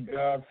 I thank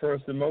God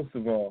first and most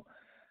of all.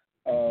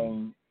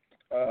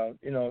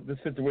 The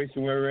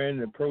situation we're in,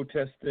 the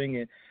protesting,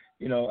 and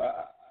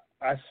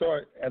I saw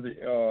it as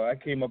I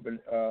came up in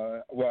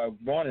I was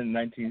born in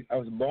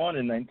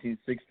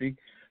 1960,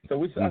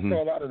 so I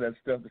saw a lot of that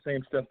stuff, the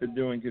same stuff they're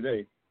doing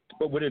today,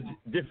 but with a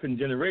different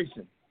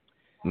generation.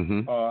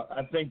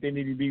 I think they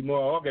need to be more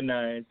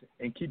organized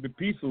and keep it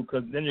peaceful,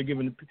 because then you're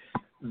giving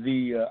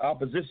the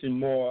opposition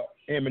more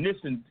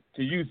ammunition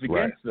to use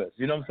against us.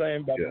 You know what I'm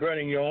saying? By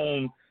burning your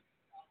own,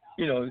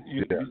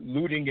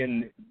 looting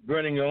and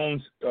burning your own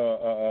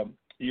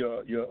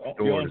your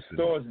own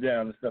stores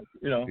down and stuff.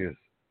 Yes.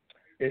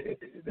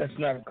 That's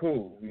not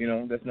cool.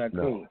 That's not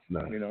cool. It's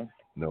not.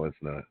 No, it's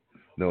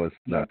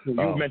not. Cool.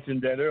 You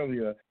mentioned that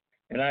earlier,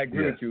 and I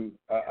agree with you.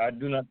 I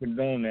do not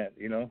condone that.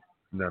 No.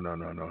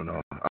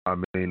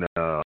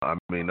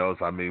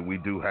 We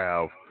do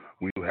have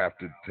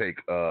to take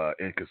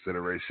in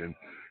consiration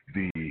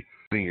the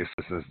senior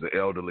citizens, the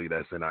elderly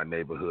that's in our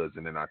neighborhoods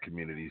and in our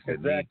communities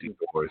that need these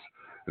stores.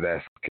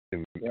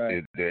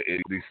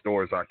 These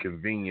stores are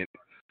convenient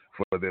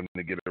for them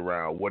to get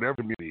around whatever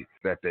community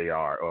that they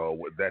are or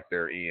that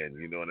they're in.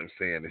 You know what I'm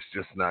saying? It's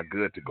just not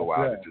good to go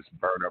out and just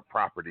burn up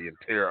property and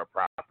tear up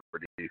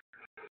property.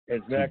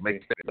 Exactly.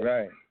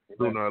 Right.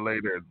 Sooner or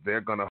later,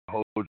 they're going to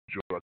hold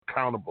you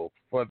accountable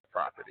for the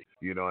property.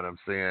 You know what I'm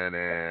saying?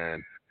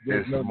 And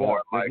it's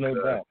more like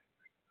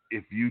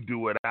if you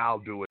do it, I'll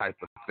do it type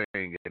of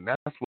thing. And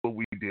that's what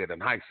we did in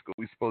high school.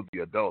 We're supposed to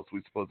be adults.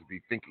 We're supposed to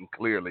be thinking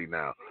clearly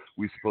now.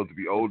 We're supposed to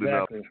be old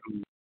enough to make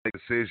a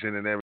decision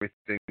and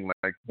everything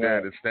like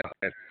that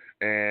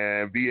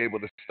and be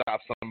able to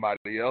stop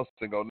somebody else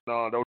and go,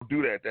 no, don't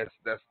do that.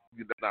 That's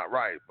not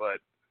right. But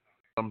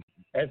some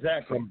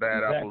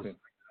bad apples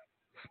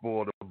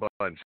spoiled a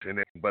bunch.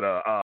 But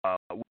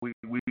we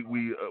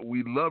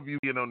love you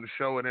being on the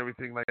show and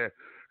everything like that.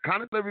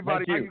 Kind of tell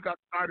everybody how you got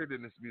started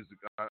in this music.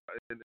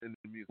 In the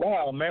music.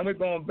 Wow, man, we're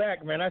going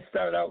back, man. I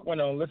started out when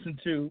I listened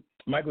to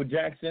Michael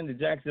Jackson, the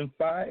Jackson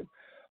 5,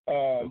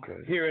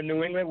 here in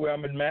New England, where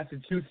I'm in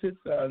Massachusetts,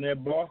 near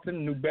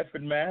Boston, New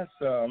Bedford, Mass.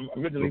 I'm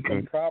originally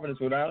from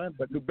Providence, Rhode Island,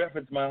 but New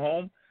Bedford's my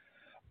home.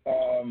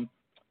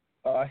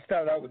 I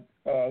started out with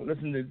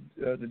listening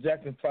to the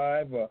Jackson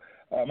 5.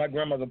 My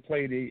grandmother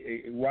played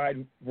a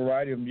wide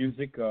variety of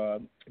music,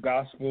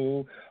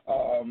 gospel,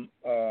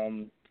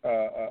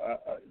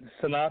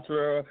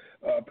 Sinatra,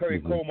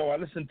 Perry Como. I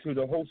listen to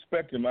the whole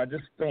spectrum. I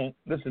just don't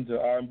listen to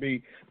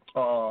R&B.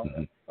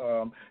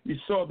 You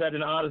saw that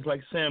in artists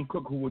like Sam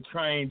Cooke, who were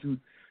trying to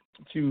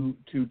to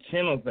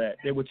channel that.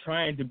 They were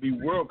trying to be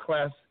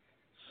world-class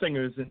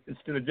singers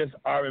instead of just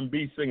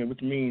R&B singers,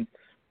 which means,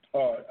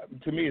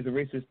 to me, is a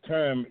racist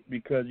term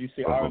because you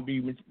say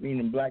R&B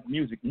meaning black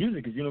music.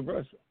 Music is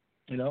universal,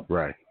 you know?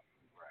 Right.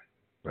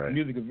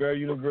 Music is very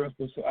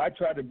universal. So I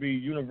try to be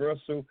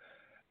universal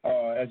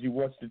as you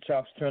watch the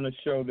Chops Turner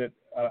show that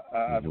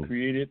I've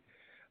created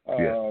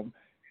to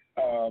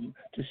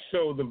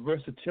show the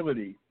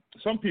versatility.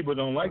 Some people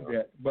don't like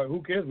that, but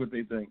who cares what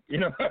they think, you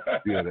know?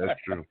 Yeah, that's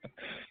true.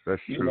 That's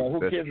true. You know, who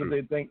that's cares true. what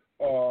they think?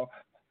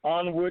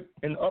 Onward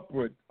and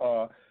upward.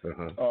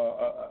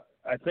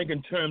 I think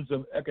in terms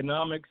of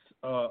economics,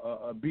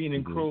 being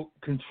in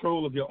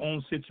control of your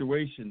own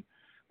situation,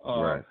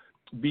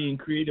 being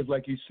creative,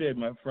 like you said,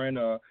 my friend,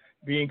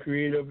 being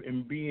creative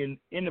and being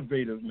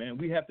innovative, man.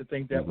 We have to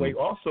think that way.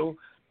 Also,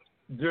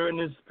 during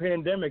this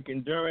pandemic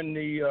and during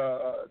the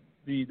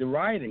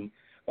rioting,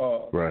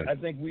 I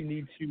think we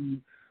need to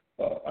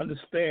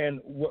understand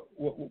what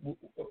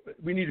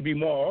we need to be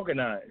more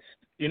organized.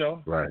 You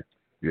know, right?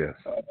 Yes.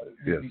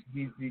 Yes.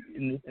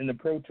 In the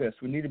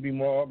protests, we need to be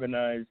more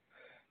organized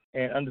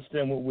and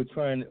understand what we're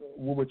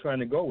trying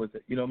to go with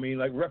it. You know what I mean?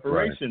 Like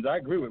reparations, I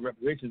agree with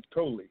reparations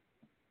totally.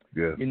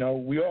 Yes. You know,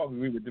 we all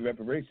agree with the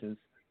reparations.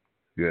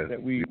 Yes.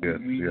 That we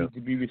need to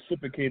be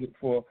reciprocated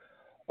for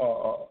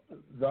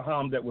the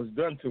harm that was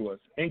done to us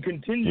and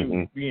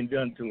continue being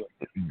done to us.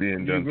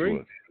 Being done to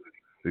us.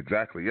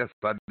 Exactly. Yes,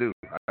 I do.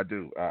 I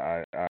do.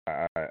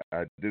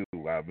 I do.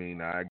 I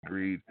mean, I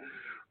agreed.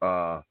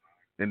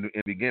 In the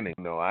beginning,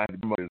 you know, I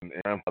had mothers and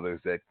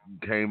grandfathers that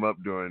came up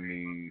during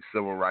the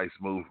civil rights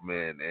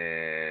movement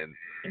and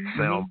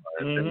Selma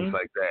and things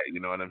like that.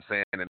 You know what I'm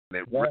saying? And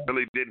it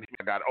really didn't.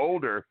 I got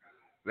older,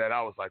 that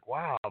I was like,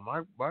 wow,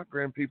 my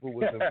grandpeople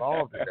was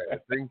involved in that,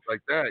 and things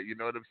like that. You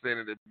know what I'm saying?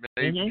 And it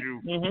made you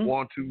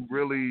want to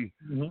really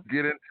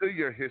get into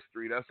your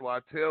history. That's why I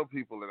tell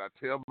people, and I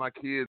tell my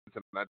kids,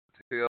 and I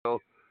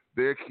tell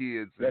their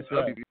kids,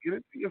 and get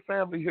into your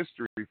family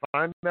history.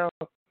 Find out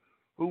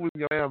who was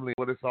your family,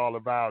 what it's all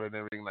about, and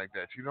everything like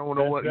that. You don't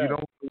know what you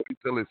don't wait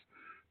until it's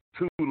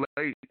too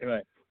late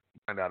to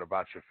find out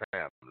about your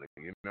family.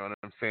 You know what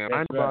I'm saying?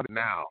 Find about it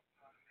now.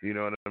 You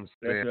know what I'm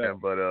saying?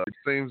 But it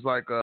seems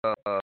like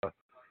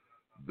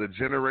the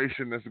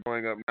generation that's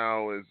going up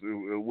now is,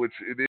 which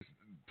it is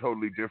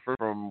totally different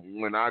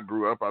from when I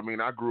grew up. I mean,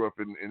 I grew up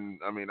I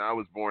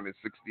was born in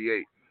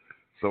 '68,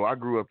 so I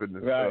grew up in the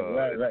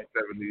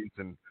 70s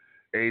and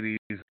 80s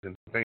and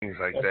things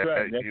like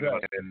that. You know,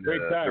 and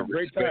the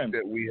respect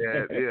that we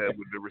had,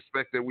 with the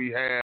respect that we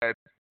had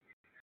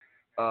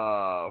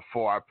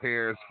for our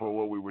parents, for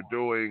what we were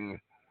doing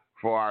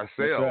for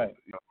ourselves,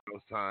 you know,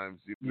 those times,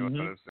 you know what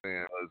I'm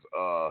saying,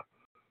 was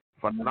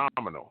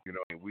phenomenal. You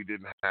know, we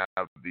didn't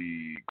have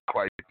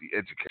quite the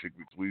education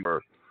because we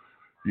were,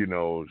 you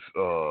know,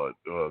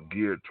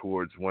 geared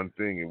towards one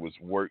thing. It was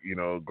work, you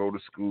know, go to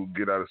school,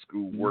 get out of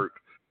school,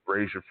 work,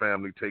 raise your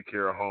family, take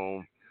care of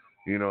home,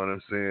 you know what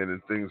I'm saying,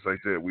 and things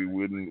like that. We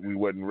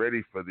wasn't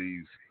ready for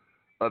these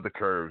other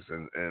curves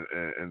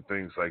and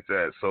things like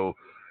that. So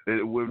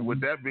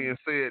with that being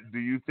said, do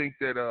you think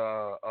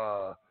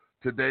that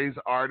today's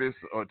artists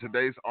or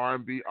today's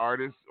R&B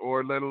artists,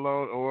 or let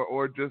alone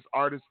or just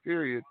artists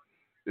period,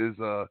 is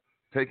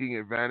taking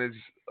advantage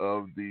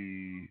of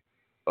the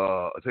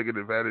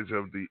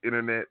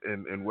internet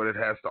and what it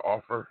has to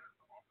offer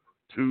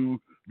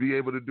to be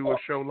able to do a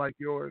show like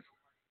yours?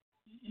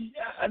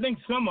 Yeah, I think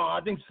some are.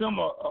 I think some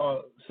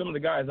are. Some of the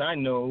guys I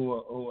know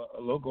who are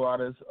local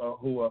artists,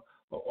 who are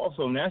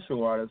also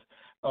national artists.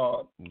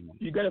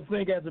 You got to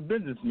think as a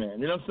businessman.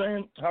 You know what I'm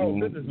saying? How a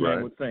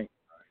businessman would think.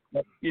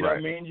 You know what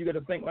I mean? You got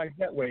to think like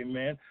that way,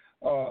 man.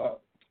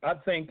 I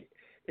think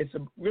it's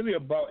really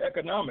about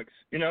economics.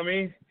 You know what I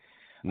mean?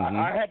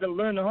 I had to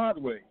learn the hard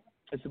way.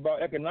 It's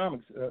about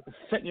economics,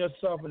 setting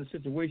yourself in a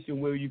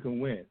situation where you can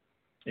win.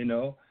 You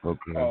know?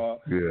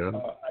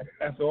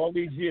 After all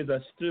these years, I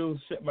still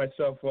set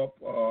myself up.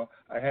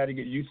 I had to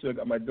get used to it. I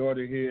got my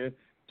daughter here,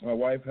 my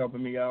wife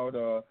helping me out,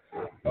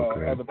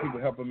 other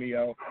people helping me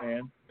out,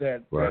 and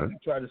that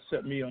try to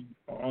set me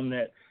on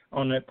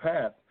that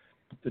path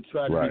to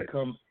try to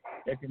become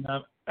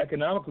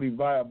economically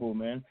viable,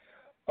 man.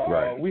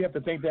 We have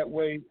to think that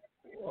way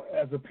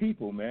as a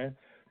people, man.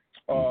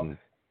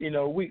 You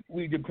know,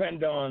 we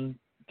depend on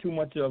too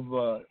much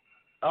of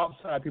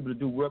outside people to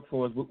do work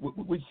for us.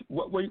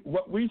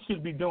 What we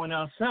should be doing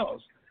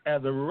ourselves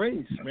as a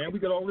race, man. We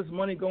got all this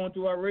money going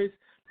through our race,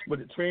 but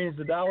it trains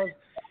the dollars,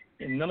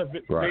 and none of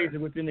it stays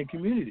within the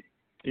community.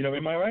 You know,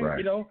 am I right?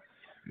 You know,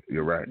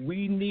 you're right.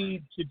 We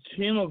need to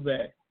channel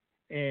that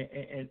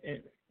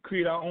and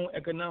create our own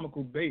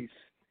economical base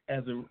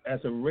as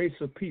a race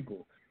of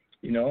people.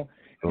 You know,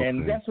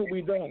 and that's what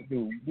we don't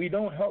do. We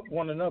don't help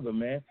one another,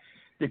 man.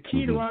 The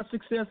key to our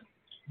success,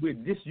 we're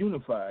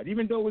disunified.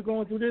 Even though we're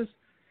going through this,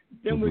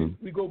 then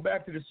we go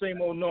back to the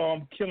same old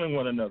norm, killing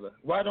one another.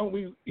 Why don't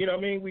we, you know what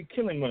I mean? We're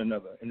killing one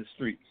another in the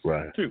streets,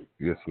 too.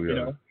 Yes, we are.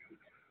 Know?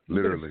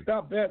 Literally.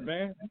 Stop that,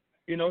 man.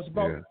 You know, it's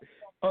about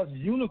us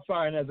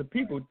unifying as a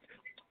people.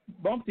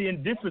 the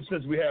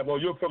indifferences we have. Oh,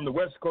 you're from the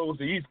West Coast,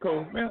 the East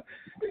Coast, man.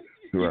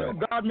 You know,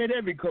 God made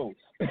every coast.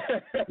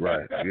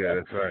 Right. Yeah,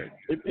 that's right.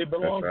 It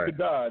belongs to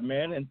God,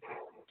 man.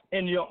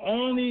 And you're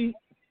only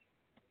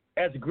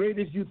as great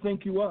as you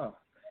think you are.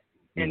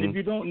 And if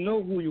you don't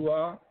know who you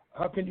are,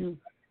 how can you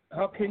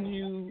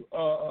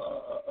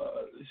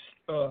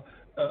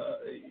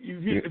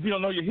if you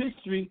don't know your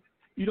history,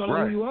 you don't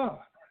know who you are.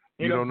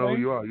 You don't know who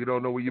you are. You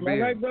don't know where you've been.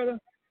 Right, brother?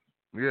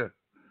 Yeah.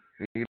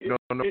 You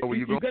don't know where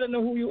you're going. You got to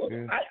know who you are.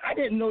 Yeah. I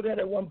didn't know that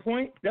at one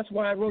point. That's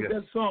why I wrote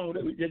that song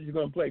that you're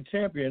going to play,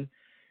 Champion.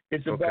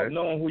 It's about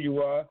knowing who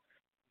you are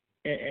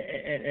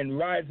and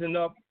rising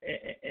up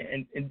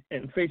and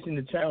facing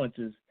the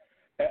challenges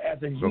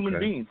as a human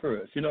being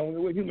first. You know,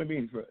 we're human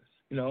beings first,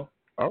 you know.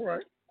 All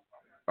right.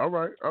 Well,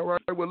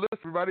 listen,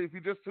 everybody, if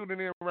you're just tuning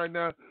in right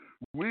now,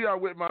 we are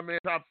with my man,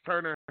 Chops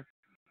Turner.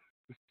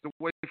 To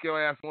wake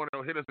your ass on,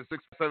 hit us at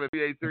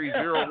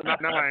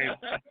 657-383-019.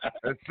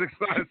 At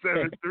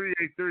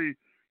 657-383-019.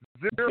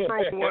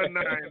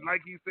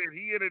 Like he said,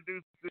 he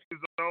introduced his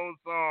own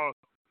song.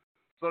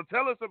 So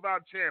tell us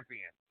about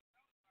Champion.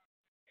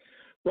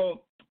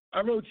 Well,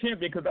 I wrote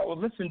Champion because I was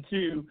listening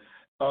to.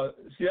 I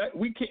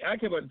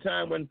came at a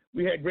time when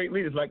we had great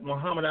leaders like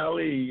Muhammad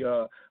Ali,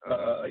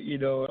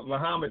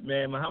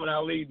 Muhammad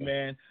Ali,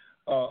 man.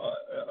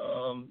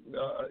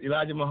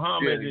 Elijah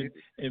Muhammad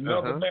and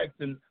Malcolm X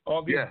and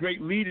all these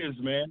great leaders,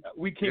 man.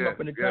 We came up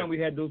in the time we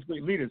had those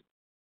great leaders.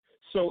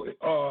 So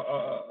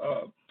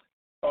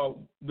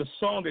the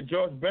song that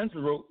George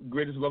Benson wrote,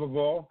 Greatest Love of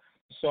All,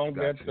 the song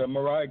that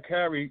Mariah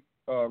Carey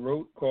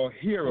wrote called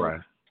Hero.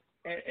 Right.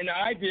 And the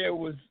idea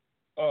was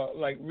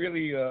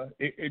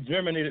it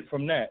germinated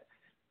from that.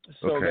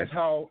 So that's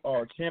how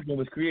Champion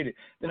was created.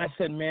 Then I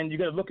said, man, you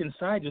got to look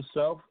inside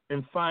yourself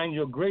and find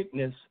your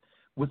greatness,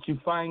 which you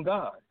find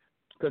God.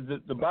 Because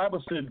the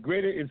Bible says,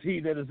 greater is he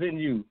that is in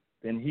you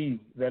than he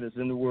that is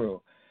in the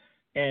world.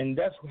 And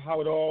that's how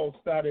it all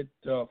started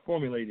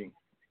formulating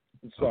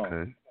the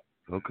song.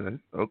 Okay.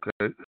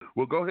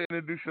 Well, go ahead and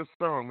introduce your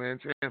song, man,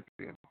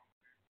 Champion.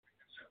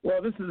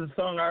 Well, this is a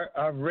song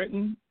I've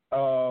written.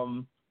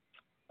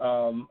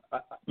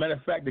 Matter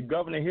of fact, the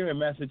governor here in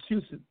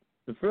Massachusetts,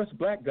 the first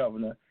black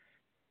governor,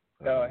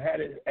 had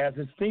it as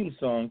his theme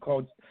song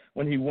called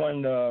when he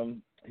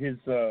won his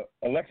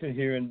election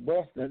here in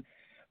Boston.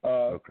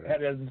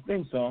 Had it as his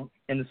theme song,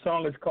 and the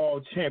song is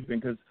called Champion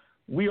because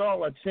we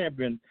all are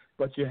champion,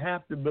 but you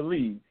have to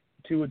believe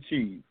to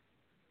achieve.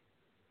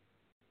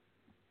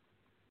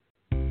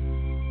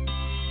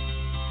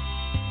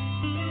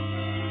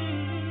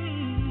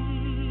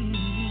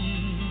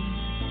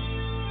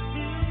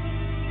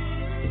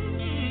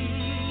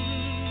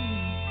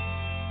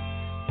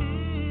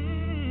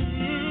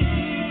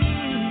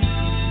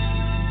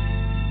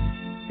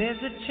 There's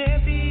a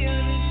champion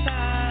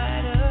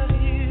inside of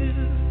you.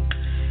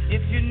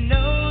 If you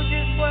know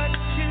just what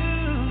to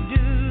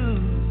do,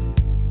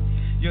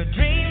 your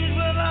dreams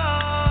will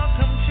all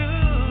come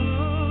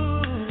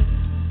true.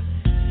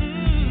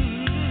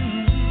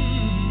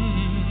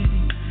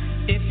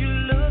 If you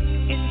look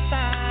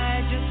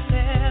inside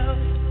yourself,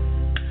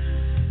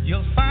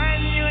 you'll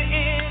find your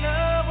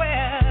inner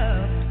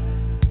wealth.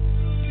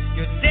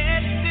 Your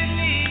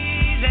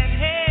destiny's at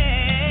hand.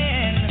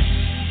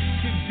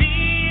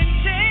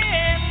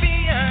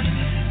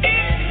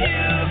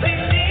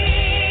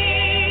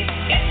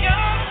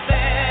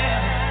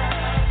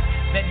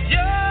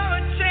 You're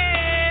a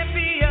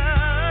champion.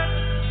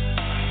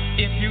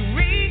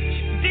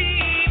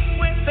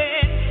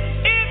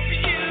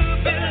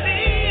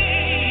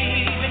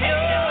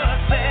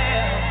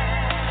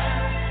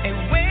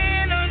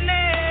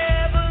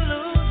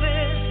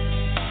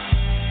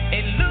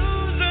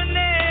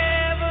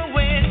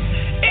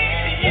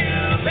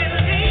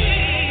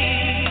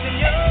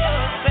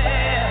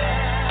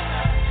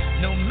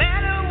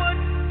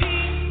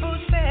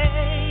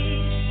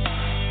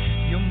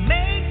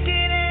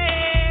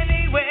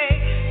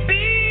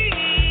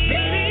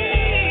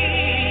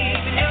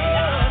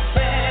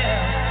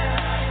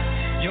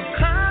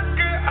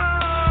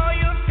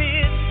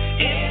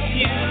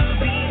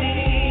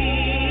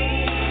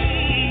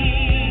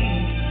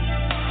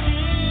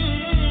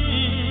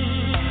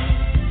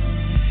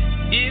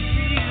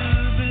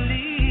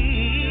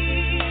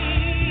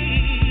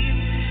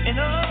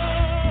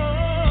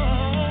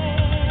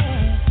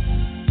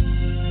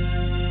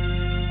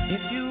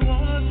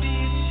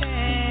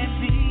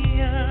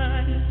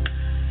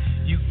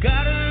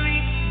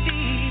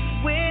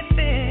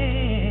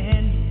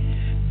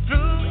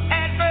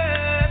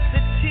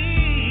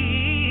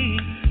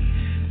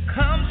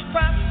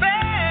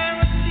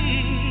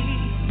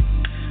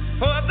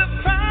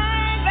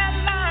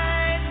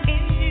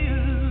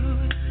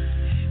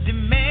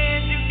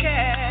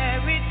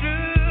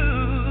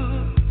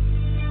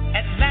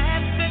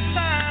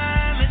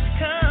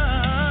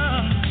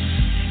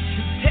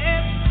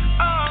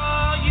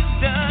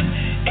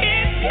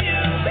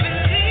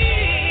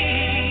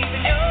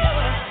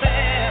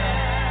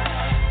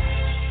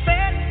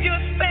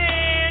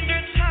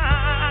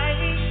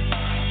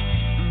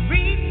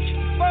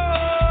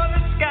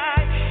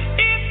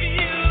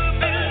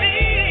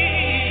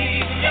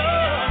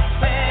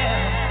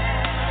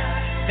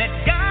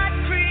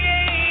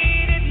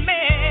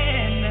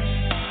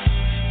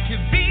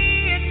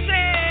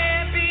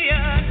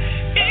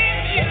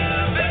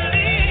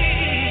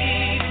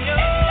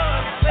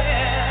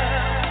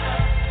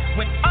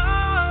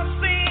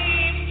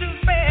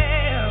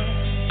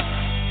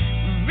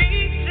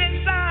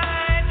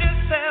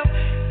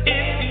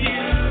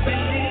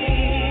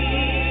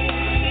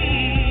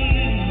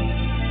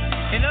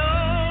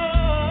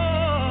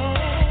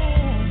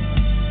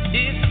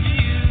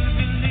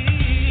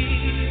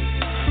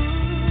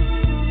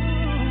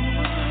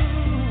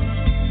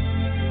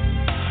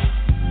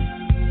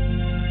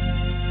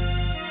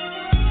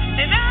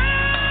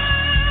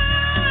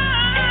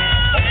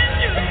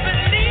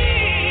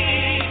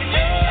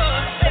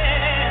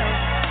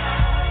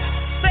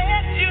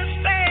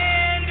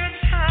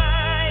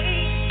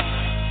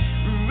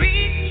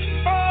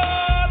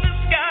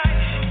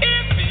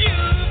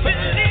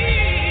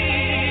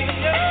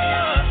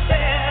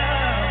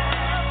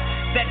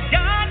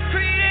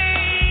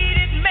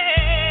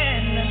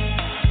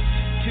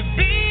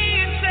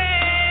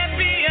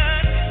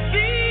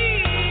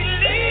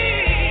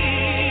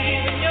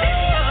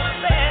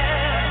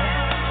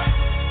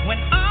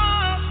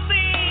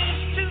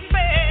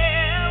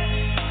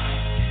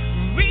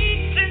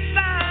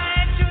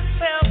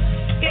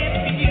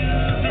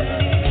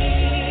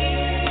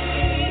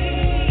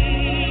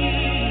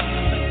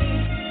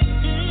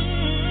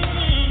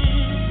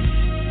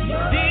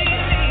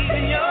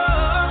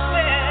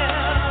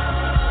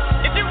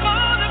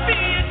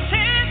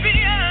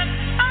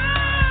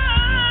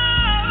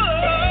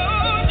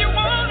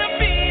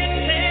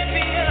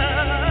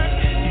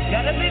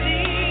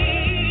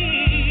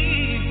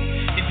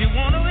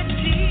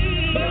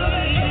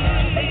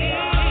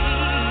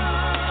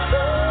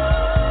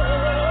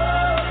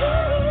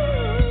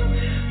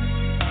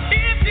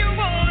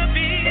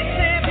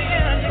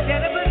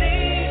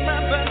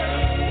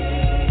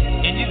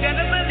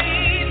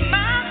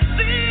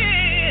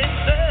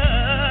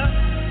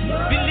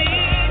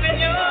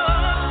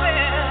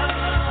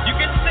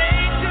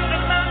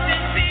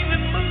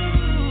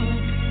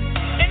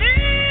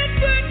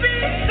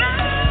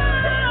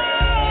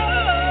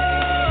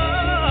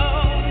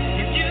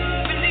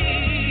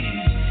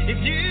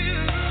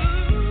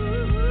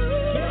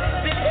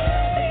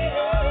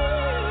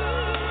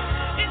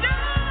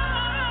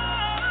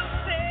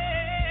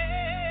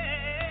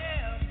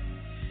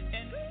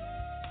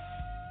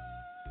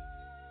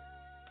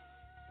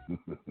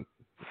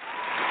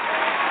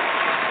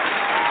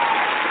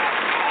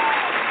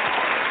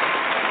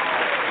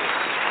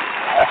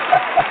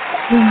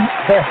 Yes.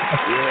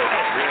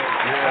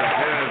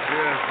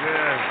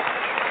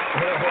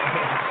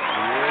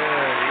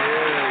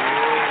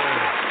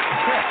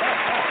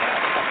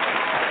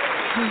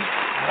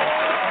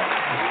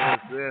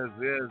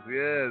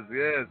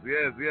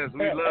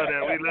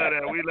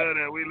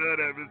 We love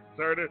that, Mr.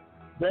 Turner.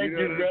 Thank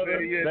you,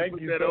 brother. Yeah, Thank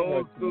put you that so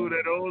old much, school, man.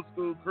 that old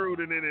school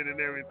crooning in it and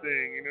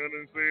everything. You know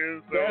what I'm saying?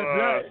 So,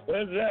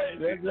 That's right.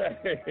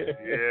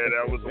 Yeah,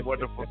 that was a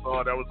wonderful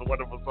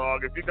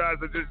song. If you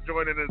guys are just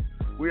joining us,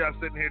 we are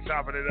sitting here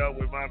chopping it up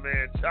with my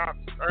man CHOPS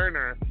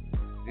Turner.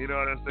 You know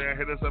what I'm saying?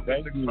 Hit us up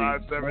at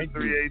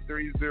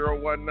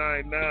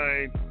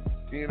 657-383-0199.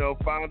 You know,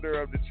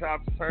 founder of the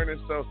CHOPS Turner.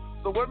 So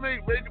what made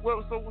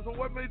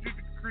you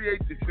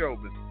create the show,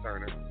 Mr.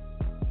 Turner?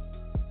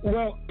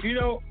 Well, you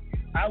know,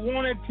 I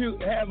wanted to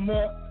have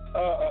more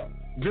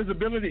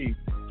visibility,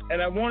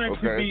 and I wanted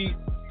to be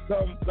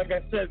some, like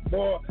I said,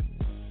 more.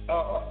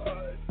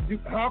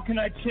 How can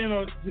I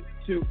channel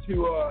to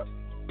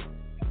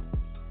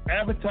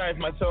advertise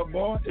myself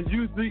more? Is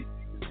use the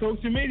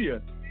social media.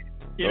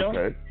 You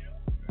know,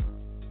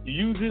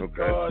 use it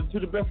to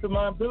the best of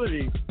my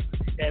ability,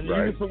 and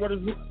use it for what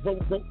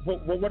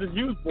is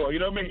used for. You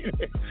know what I mean?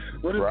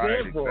 What it's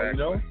there for. You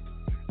know.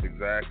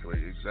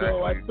 Exactly.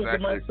 So I said to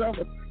myself,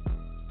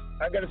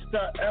 I got to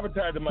start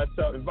advertising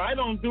myself. If I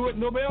don't do it,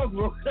 nobody else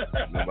will.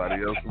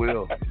 Nobody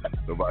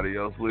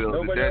else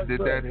will. Did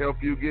that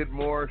help you get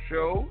more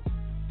shows?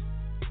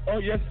 Oh,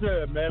 yes,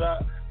 sir, man.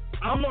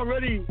 I'm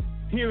already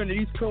here in the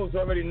East Coast,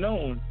 already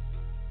known.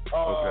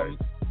 I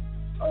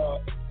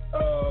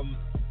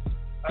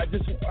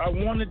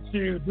wanted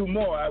to do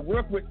more. I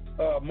work with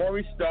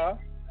Maurice Starr,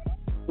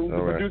 who's the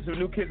producer of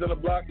New Kids on the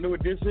Block, New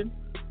Edition.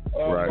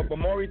 But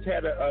Maurice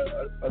had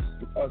a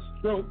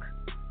stroke.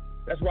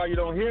 That's why you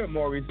don't hear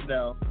Maurice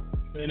now.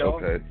 You know,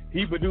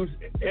 he produced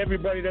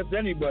everybody that's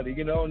anybody.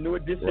 You know, New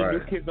Edition,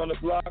 New Kids on the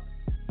Block,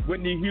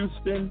 Whitney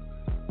Houston,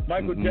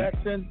 Michael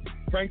Jackson,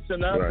 Frank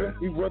Sinatra.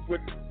 He worked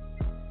with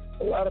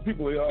a lot of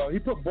people. He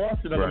put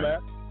Boston on the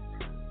map.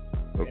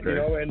 You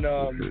know, and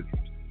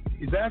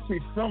he's actually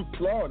from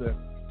Florida.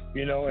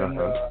 You know, and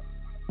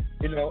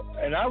you know,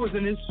 and I was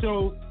in his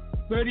show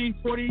 30,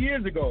 40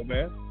 years ago,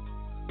 man.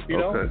 You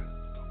know.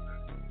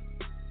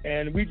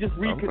 And we just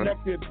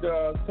reconnected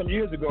some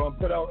years ago and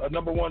put out a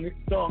 #1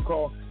 song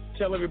called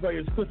 "Tell Everybody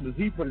It's Christmas."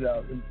 He put it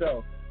out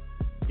himself,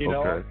 you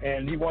know,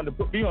 and he wanted to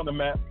put me on the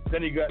map.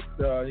 Then he had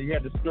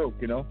the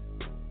stroke, you know.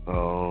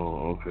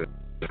 Oh, okay.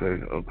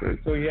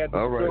 So he had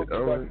the stroke,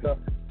 but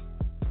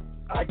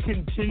I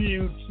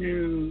continue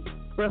to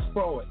press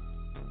forward.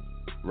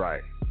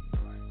 Right.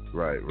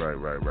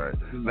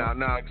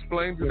 Now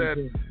explain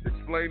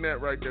that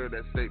right there,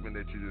 that statement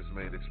that you just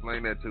made.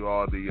 Explain that to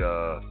all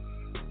the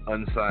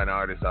unsigned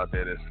artists out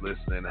there that's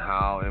listening,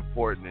 how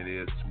important it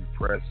is to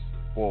press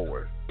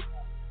forward.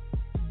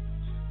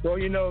 Well,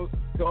 you know,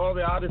 to all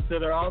the artists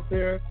that are out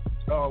there,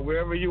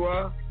 wherever you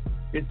are,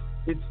 it's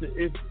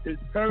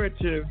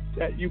imperative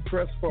that you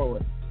press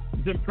forward.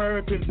 It's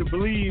imperative to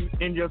believe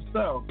in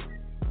yourself,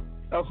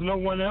 else no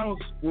one else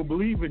will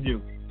believe in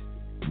you.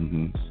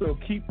 So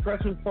keep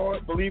pressing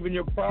forward, believe in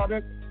your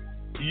product,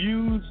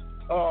 use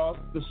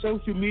the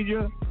social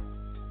media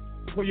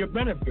for your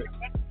benefit.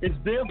 It's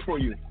there for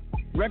you.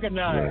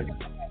 Recognize,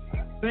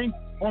 think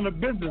on a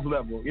business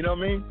level. You know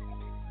what I mean?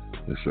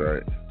 That's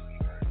right.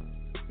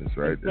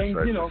 Things,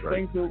 you know,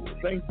 things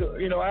to,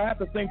 you know, I have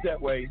to think that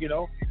way. You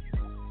know.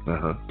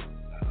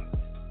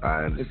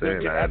 I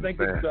understand. I think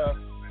it's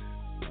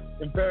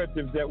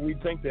imperative that we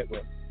think that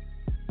way.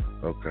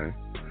 Okay.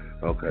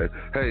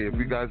 Hey, if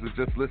you guys are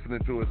just listening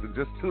to us and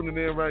just tuning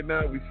in right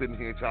now, we're sitting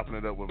here chopping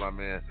it up with my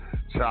man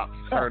CHOPS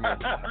Turner.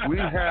 We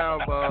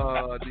have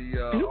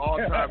the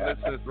all-time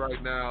listeners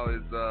right now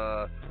is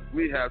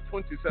we have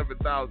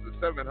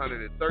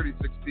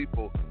 27,736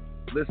 people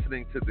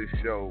listening to this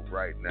show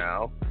right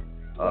now.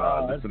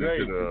 Listening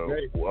to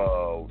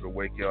the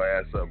Wake Your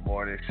Ass Up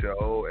morning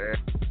show, and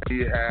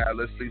we have,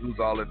 let's see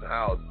who's all in the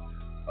house.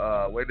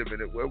 Wait a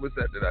minute, where was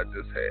that I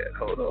just had?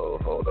 Hold on.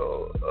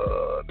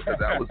 Cause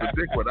that was a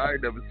big one. I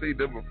ain't never seen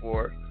them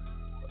before.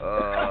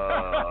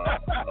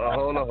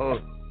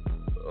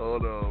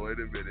 Hold on, wait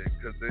a minute,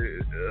 cause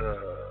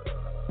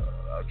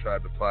I'm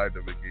trying to find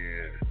them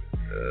again.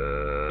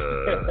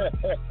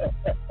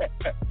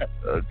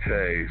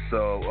 Okay,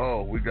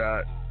 so we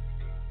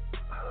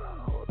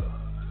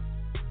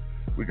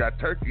got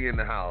Turkey in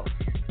the house.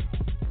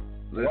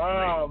 Listening.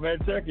 Wow, man,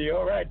 Turkey.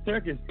 All right,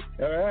 Turkey.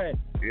 All right.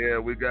 Yeah,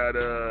 we got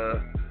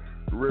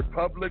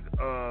Republic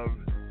of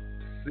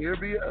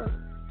Serbia,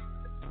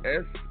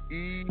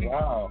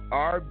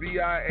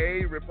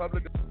 Serbia,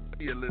 Republic of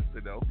Serbia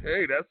listed.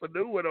 Okay, that's a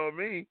new one on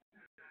me.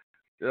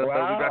 Wow, so we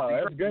got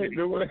that's great.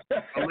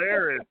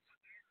 Belarus,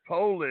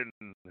 Poland,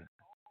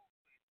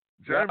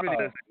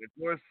 Germany,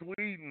 North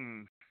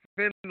Sweden,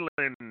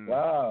 Finland,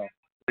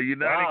 the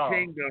United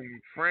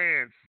Kingdom,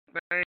 France,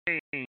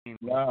 Spain,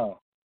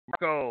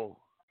 Morocco.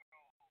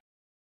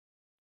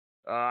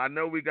 I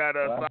know we got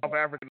South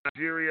Africa,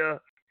 Nigeria,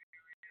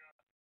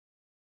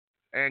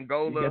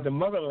 Angola. You got the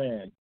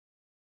motherland.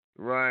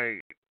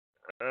 Right.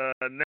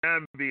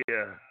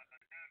 Namibia,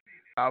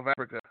 South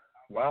Africa.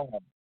 Wow.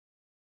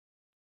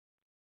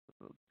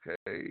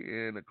 Okay,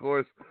 and of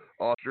course,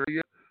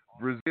 Australia,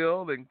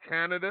 Brazil, and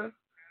Canada.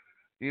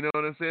 You know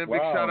what I'm saying? Wow.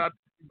 Big shout out to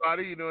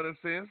everybody. You know what I'm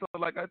saying? So,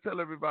 like I tell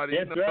everybody,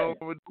 That's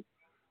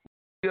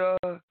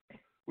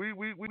we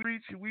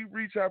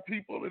reach our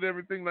people and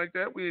everything like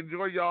that. We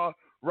enjoy y'all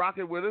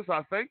rocking with us.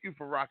 I thank you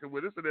for rocking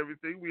with us and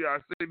everything. We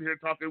are sitting here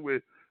talking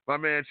with my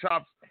man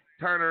Chops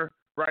Turner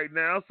right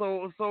now.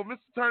 So Mr.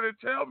 Turner,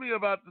 tell me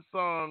about the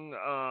song.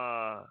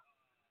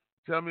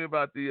 Tell me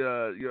about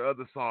the your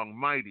other song,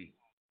 Mighty.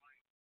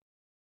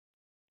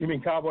 You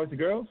mean Cowboys and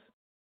Girls?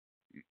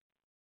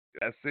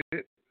 That's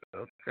it.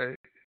 Okay.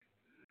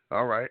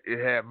 All right. It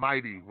had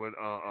Mighty with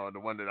the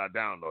one that I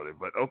downloaded.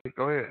 But okay,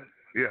 go ahead.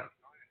 Yeah.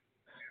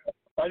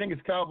 I think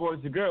it's Cowboys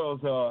and Girls.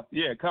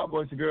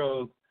 Cowboys and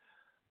Girls.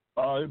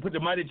 Put the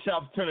Mighty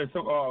Chops Turner.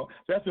 So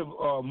that's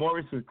what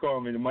Maurice was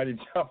calling me, the Mighty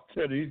Chops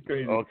Turner. He's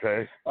crazy.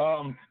 Okay.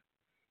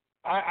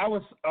 I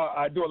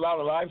do a lot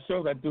of live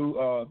shows. I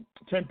do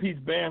 10-piece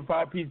band,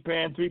 5-piece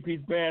band,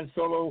 3-piece band,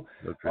 solo,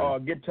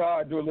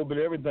 guitar. I do a little bit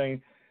of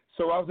everything.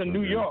 So I was in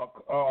New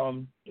York.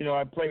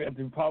 I played at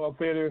the Apollo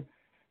Theater,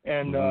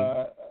 and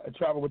I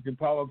traveled with the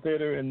Apollo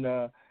Theater, and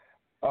I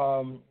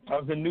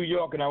was in New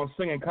York, and I was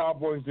singing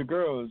Cowboys to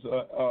Girls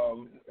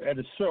at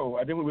a show.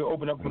 I think we were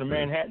opening up for the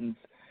Manhattans.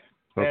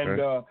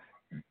 And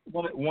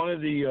one of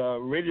the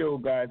radio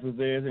guys was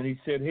there, and he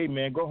said, "Hey,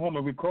 man, go home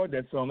and record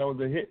that song. That was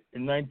a hit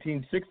in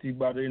 1960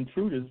 by the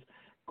Intruders.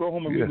 Go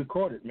home and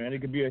re-record it, man. It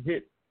could be a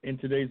hit in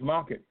today's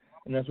market."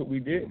 And that's what we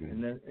did,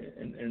 and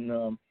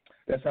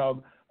that's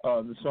how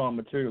the song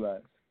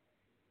materialized.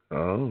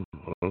 Oh,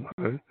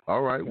 okay.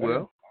 All right. Yeah.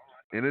 Well,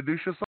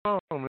 introduce your song,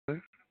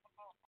 man.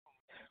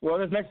 Well,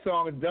 this next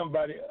song is done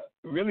by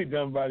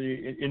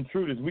the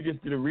Intruders. We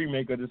just did a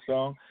remake of the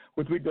song,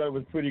 which we thought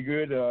was pretty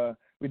good.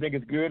 We think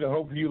it's good.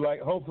 Hopefully you like.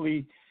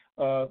 Hopefully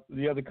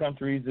the other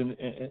countries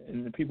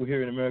and the people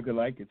here in America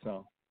like it.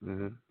 So.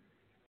 Mm-hmm.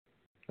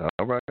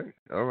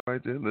 All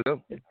right then. Let's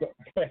go.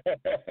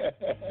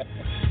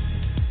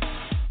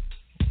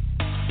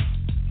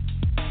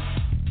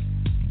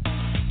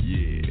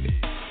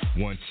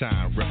 Yeah, one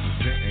time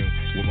representing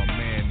with my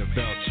man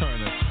Neville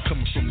Turner,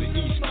 coming from the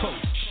East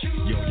Coast.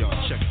 Yo,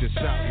 y'all check this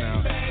out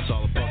now. It's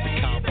all about the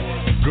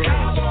Cowboys and Girls.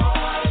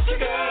 Cowboys and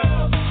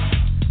Girls.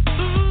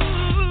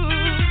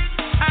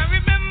 I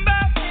remember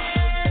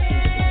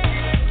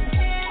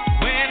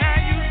when I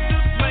used to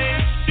play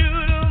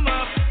shoot 'em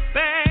up,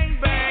 bang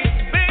bang,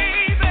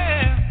 baby.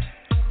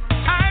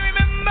 I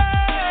remember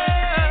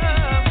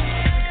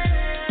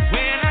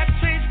when I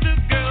chased the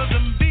girls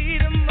and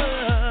beat 'em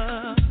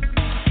up.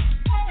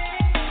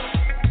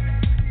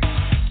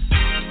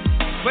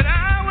 When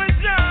I was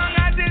young,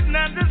 I didn't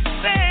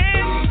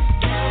understand.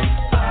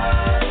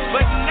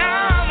 But now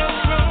I'm a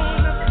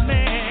grown-up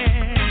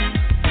man.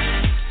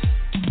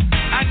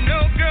 I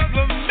know girls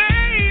were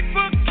made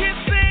for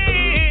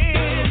kissing.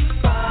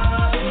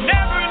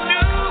 Never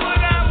knew what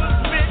I was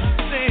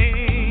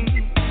missing.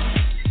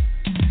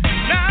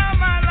 Now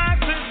my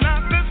life is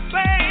not the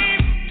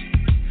same.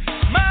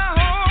 My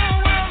whole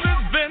world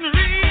has been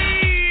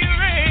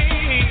rearranged.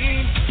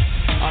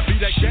 I be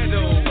that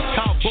ghetto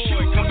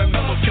cowboy coming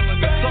mellow,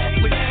 killing it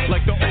softly,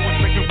 like the always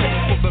making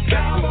room for the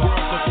best. When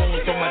words are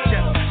flowing from my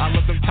chest, I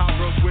love them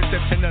cowgirls with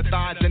their tender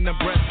thighs and the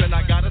breasts, and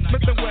I got a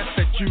Smith & West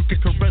that you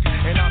can caress,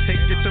 and I'll take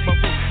you to my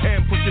room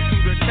and push you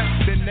through the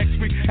test. Then next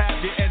week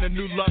have you in a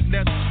new love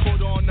nest.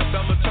 Put on the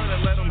Bella Turner,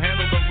 let them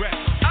handle the rest.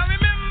 I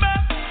remember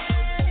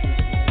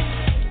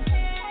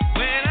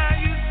when I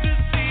used to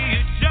see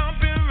you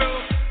jumping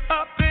rope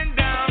up and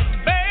down,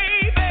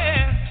 baby.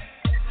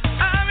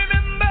 I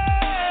remember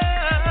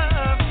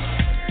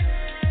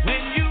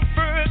when you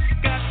first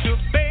got your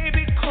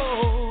baby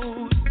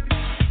coat.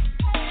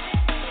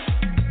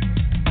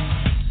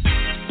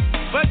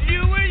 But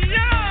you were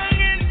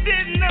young and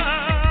didn't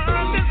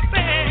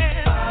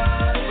understand.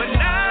 But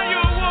now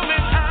you're a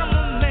woman, I'm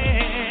a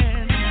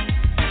man.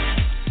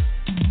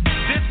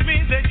 This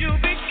means that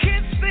you'll be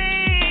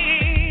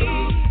kissing.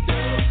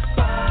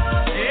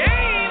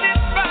 Ain't it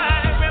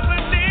fine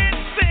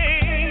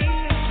reminiscing?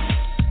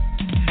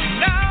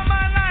 Now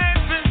my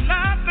life is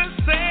not the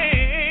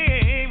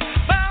same.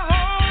 My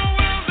whole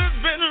world has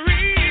been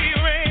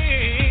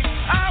rearranged.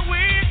 I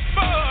wait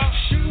for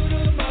shoot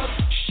 'em up.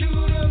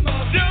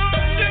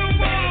 Don't you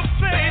wanna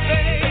play,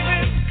 baby?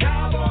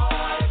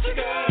 Cowboys and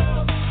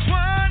Girls.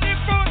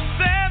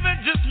 24/7,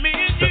 just me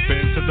and you. Step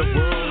into the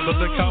world of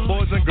the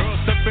Cowboys and Girls.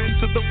 Step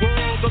into the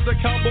world of the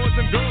Cowboys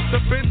and Girls.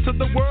 Step into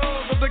the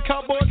world of the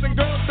Cowboys and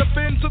Girls. Step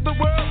into the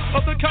world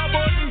of the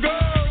Cowboys and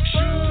Girls.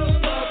 Shoot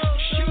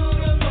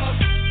 'em up,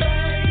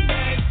 bang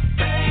bang,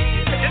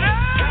 baby. And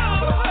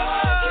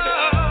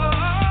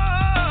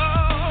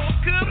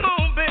come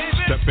on,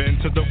 baby. Step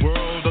into the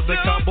world of the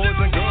Cowboys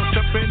and Girls.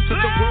 Step into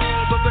the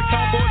world of the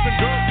Cowboys and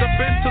Girls. Step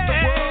into the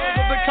world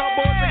of the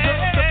Cowboys and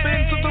Girls. Step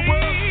into the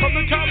world of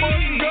the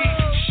Cowboys and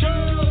Girls.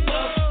 Shoot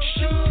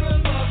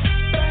 'em up,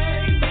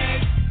 bang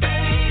bang,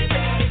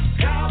 baby.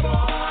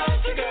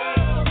 Cowboys and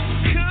Girls.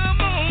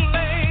 Come on,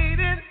 ladies.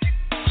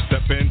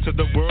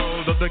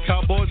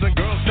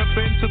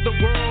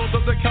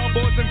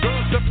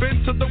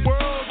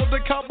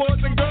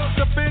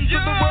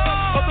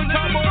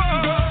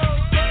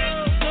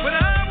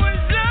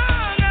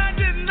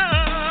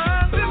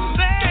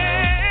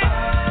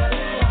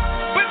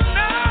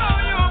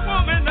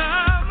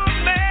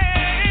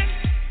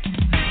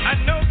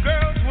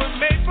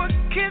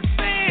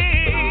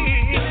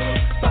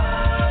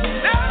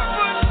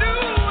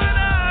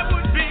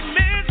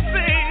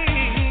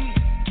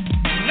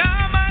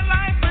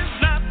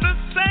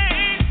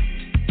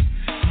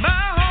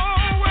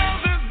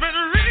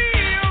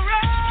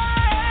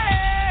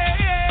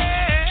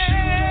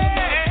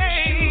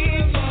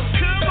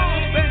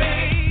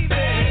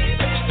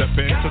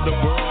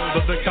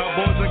 the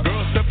cowboys and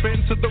girls step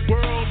into the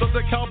world of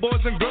the cowboys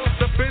and girls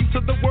step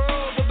into the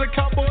world of the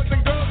cowboys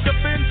and girls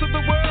step into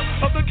the world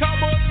of the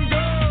cowboys and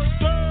girls.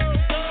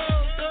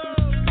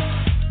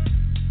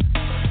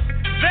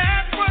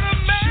 That's what a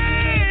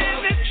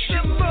man is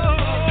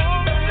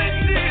supposed to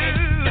do.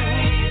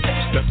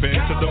 Step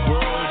into the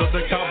world of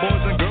the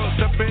cowboys and girls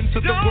step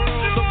into the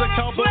world of the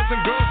cowboys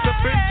and girls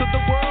step into the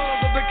world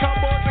of the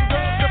cowboys and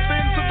girls step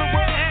into the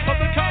world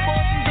of the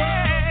cowboys and girls.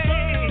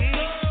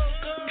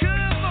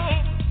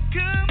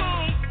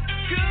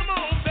 Come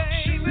on,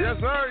 baby. Yes,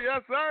 sir. Yes,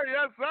 sir.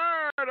 Yes,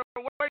 sir. The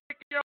Wake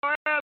Your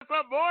Ass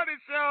Up Morning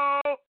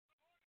Show.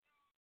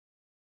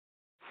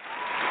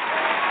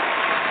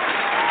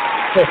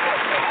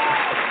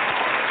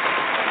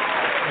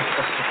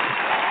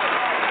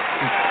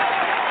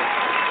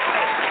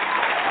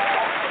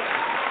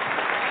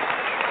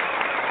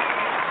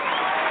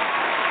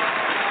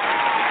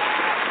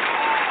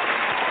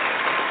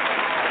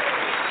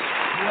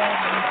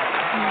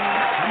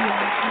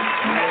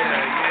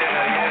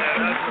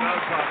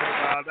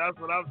 That's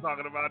what I'm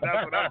talking about.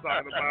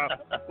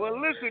 Well,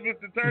 listen,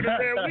 Mr. Turner,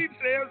 man, we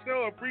damn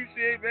sure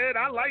appreciate, man.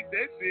 I like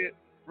that shit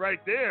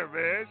right there,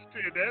 man.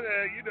 Shit,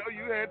 that you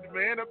had the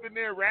man up in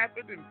there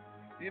rapping and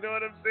you know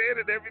what I'm saying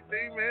and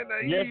everything, man. Now,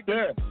 Yes,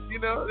 sir. You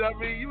know, I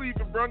mean, you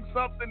even brought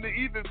something to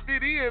even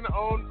fit in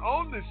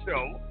on the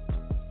show.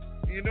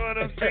 You know what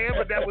I'm saying?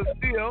 But that was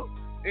still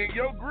in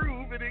your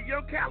groove and in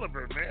your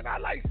caliber, man. I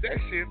like that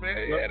shit,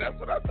 man. Yeah, that's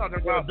what I'm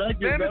talking about. Well, thank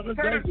you, man, brother.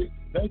 Turner,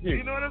 Thank you.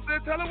 You know what I'm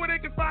saying? Tell them where they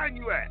can find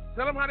you at.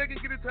 Tell them how they can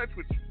get in touch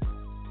with you.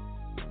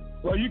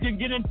 Well, you can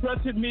get in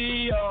touch with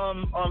me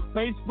on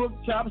Facebook,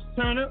 Chops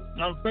Turner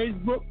on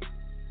Facebook.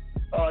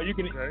 You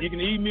can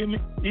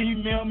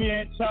email me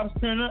at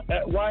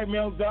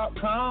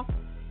chopsturner@ymail.com.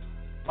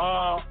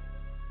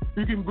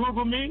 You can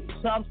Google me,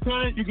 Chops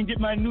Turner. You can get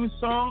my new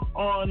song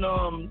on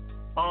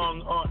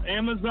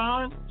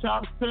Amazon,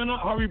 Chops Turner.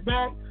 Hurry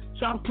back,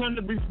 Chops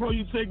Turner before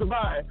you say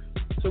goodbye.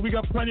 So we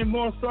got plenty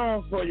more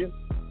songs for you.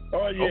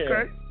 Oh yeah.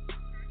 Okay.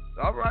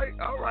 All right.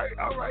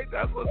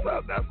 That's what's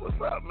up,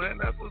 man.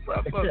 That's what's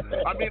up.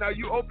 I mean, are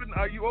you open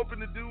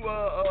to do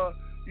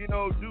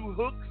do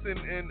hooks and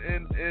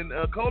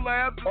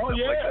collabs and stuff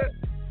like that?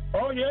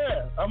 Oh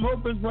yeah. I'm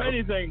open for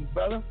anything,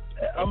 brother.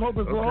 I'm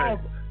open for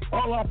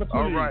all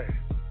opportunities.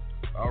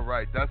 All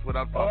right. That's what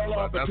I'm talking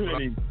about.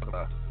 Opportunities.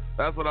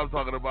 That's what I'm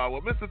talking about.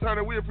 Well, Mr.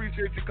 Turner, we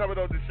appreciate you coming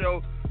on the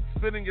show,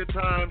 spending your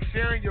time,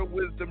 sharing your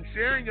wisdom,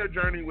 sharing your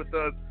journey with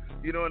us.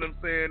 You know what I'm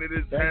saying? It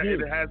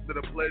has been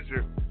a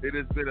pleasure. It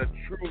has been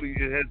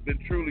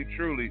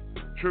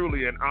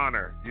truly an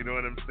honor. You know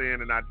what I'm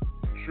saying? And I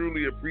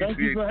truly appreciate. Thank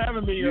you for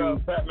having me,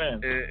 Fat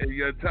Man. And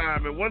your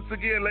time. And once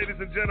again, ladies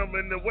and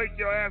gentlemen, the Wake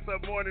Your Ass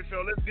Up Morning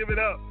Show. Let's give it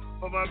up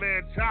for my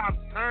man Chops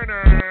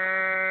Turner.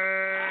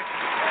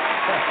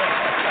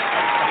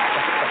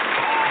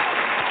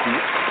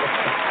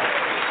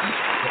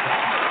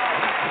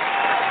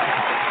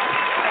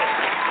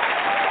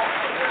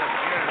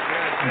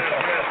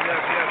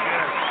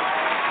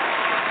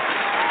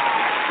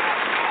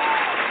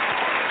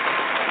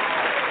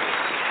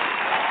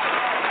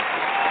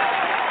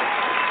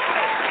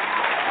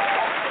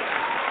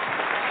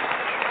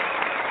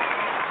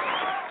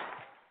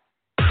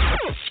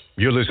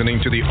 You're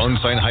listening to the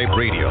Unsigned Hype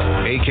Radio,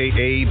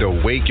 a.k.a. the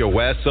Wake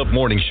Your Ass Up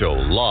Morning Show,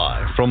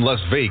 live from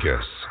Las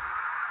Vegas.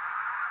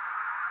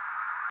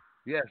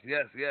 Yes.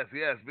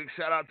 Big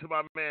shout out to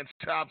my man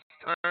Chops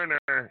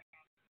Turner.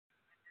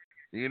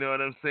 You know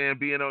what I'm saying?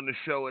 Being on the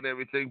show and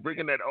everything,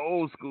 bringing that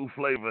old school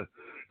flavor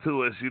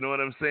to us. You know what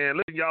I'm saying?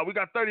 Listen, y'all, we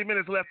got 30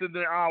 minutes left in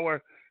the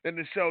hour in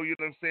the show. You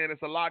know what I'm saying?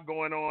 It's a lot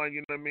going on.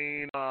 You know what I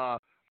mean? I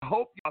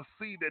hope y'all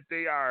see that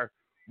they are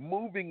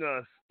moving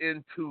us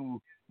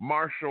into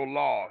martial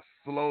law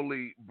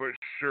slowly but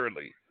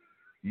surely.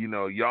 You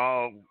know,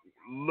 y'all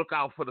look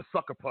out for the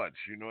sucker punch.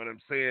 You know what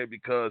I'm saying?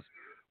 Because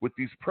with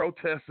these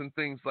protests and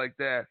things like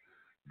that,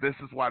 this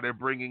is why they're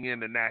bringing in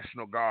the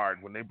National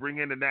Guard. When they bring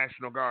in the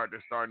National Guard,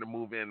 they're starting to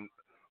move in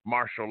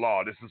martial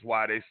law. This is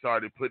why they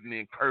started putting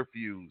in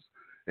curfews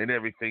and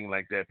everything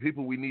like that.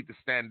 People, we need to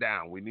stand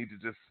down. We need to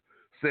just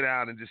sit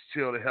down and just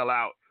chill the hell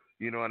out.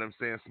 You know what I'm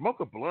saying? Smoke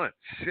a blunt,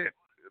 shit,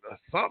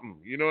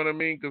 something. You know what I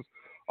mean? Because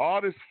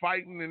all this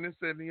fighting and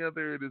this and the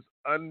other, it is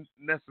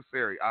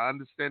unnecessary. I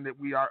understand that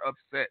we are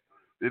upset.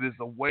 It is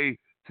a way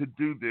to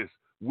do this.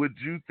 Would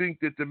you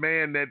think that the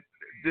man that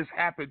this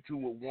happened to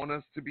would want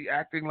us to be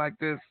acting like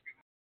this?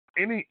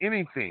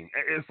 Anything.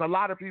 It's a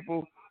lot of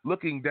people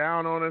looking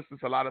down on us.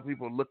 It's a lot of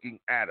people looking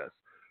at us.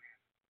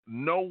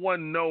 No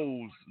one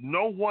knows.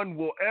 No one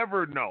will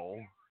ever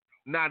know,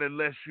 not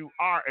unless you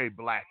are a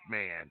black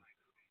man,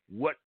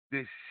 what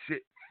this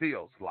shit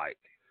feels like.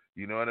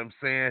 You know what I'm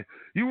saying?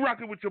 You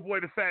rocking with your boy,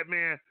 the Fat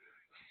Man.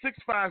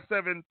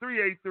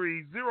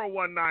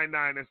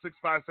 657-383-0199 and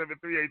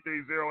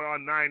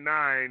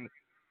 657-383-0199.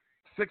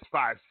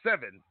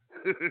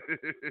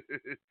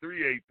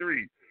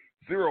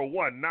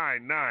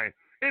 657-383-0199.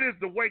 It is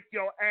the Wake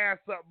Your Ass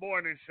Up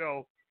Morning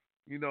Show.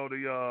 You know,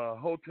 the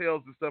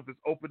hotels and stuff is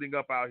opening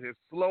up out here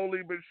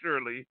slowly but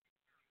surely.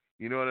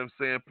 You know what I'm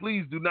saying?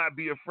 Please do not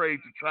be afraid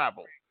to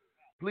travel.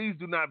 Please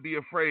do not be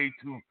afraid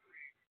to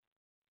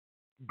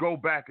go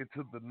back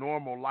into the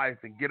normal life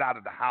and get out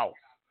of the house.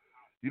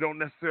 You don't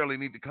necessarily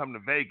need to come to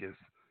Vegas.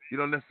 You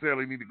don't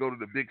necessarily need to go to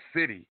the big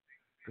city.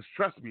 Because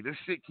trust me, this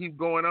shit keep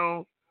going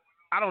on.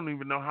 I don't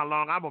even know how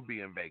long I'm going to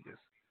be in Vegas.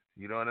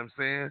 You know what I'm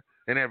saying?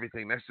 And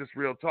everything. That's just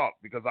real talk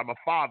because I'm a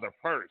father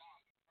first.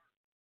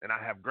 And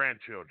I have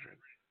grandchildren.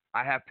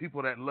 I have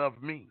people that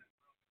love me.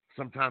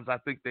 Sometimes I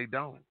think they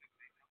don't.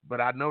 But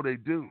I know they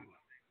do.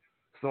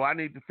 So I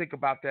need to think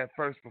about that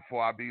first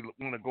before I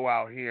want to go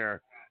out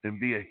here and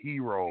be a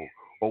hero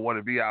or want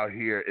to be out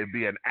here and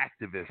be an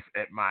activist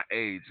at my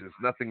age. There's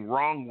nothing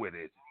wrong with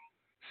it.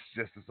 It's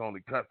just it's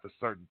only cut for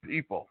certain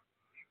people.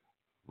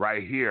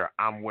 Right here,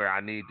 I'm where I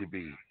need to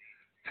be,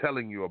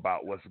 telling you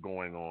about what's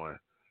going on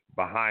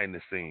behind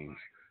the scenes.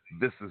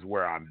 This is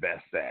where I'm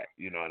best at,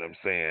 you know what I'm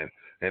saying,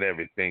 and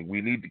everything.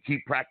 We need to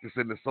keep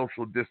practicing the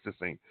social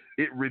distancing.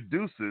 It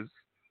reduces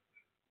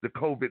the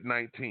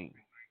COVID-19,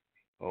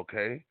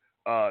 okay?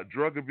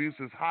 Drug abuse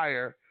is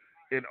higher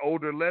in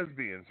older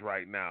lesbians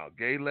right now.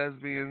 Gay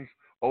lesbians,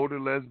 older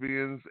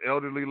lesbians,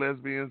 elderly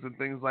lesbians, and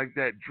things like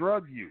that.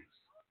 Drug use.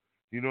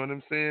 You know what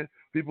I'm saying?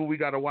 People, we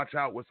got to watch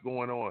out what's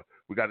going on.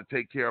 We got to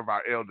take care of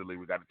our elderly.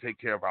 We got to take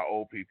care of our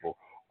old people.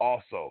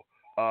 Also,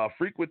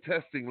 frequent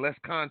testing, less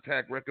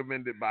contact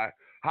recommended by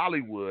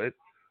Hollywood,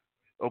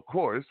 of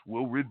course,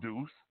 will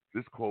reduce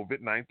this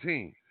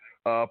COVID-19.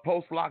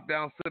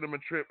 Post-lockdown cinema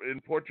trip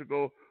in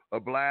Portugal, a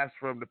blast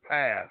from the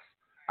past.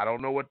 I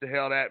don't know what the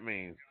hell that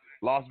means.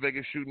 Las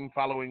Vegas shooting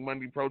following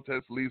Monday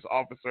protest leaves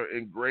officer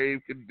in grave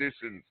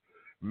conditions.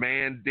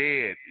 Man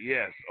dead.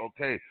 Yes,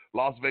 okay.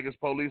 Las Vegas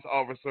police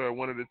officer,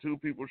 one of the two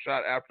people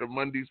shot after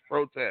Monday's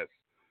protest.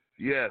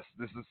 Yes,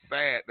 this is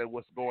sad that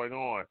what's going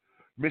on.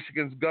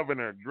 Michigan's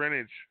governor,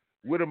 Greenwich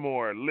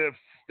Whittemore,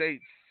 lifts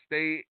state's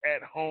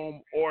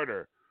stay-at-home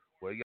order.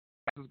 Well,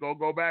 y'all is going to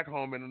go back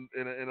home in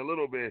a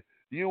little bit.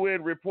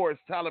 UN reports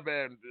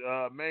Taliban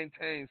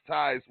maintains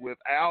ties with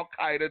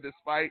Al-Qaeda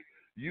despite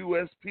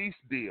U.S. peace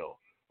deal.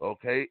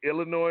 Okay,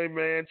 Illinois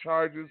man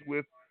charges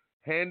with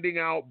handing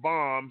out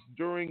bombs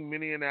during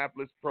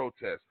Minneapolis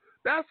protests.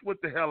 That's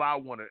what the hell I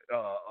want to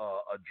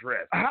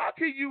address. How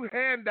can you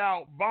hand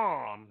out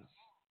bombs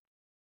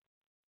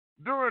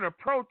during a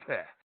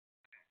protest?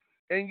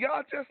 And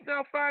y'all just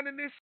now finding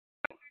this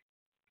shit?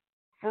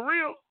 For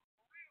real?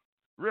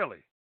 Really?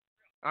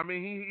 I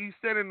mean, he's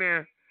sitting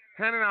there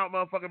handing out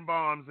motherfucking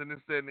bombs and this,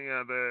 that, and the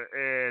other,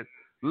 and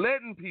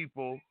letting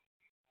people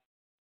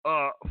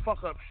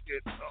fuck up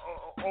shit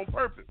on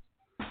purpose.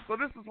 So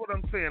this is what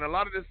I'm saying. A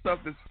lot of this stuff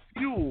is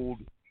fueled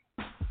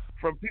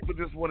from people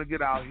just want to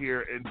get out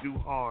here and do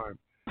harm,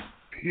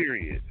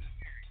 period.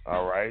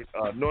 All right?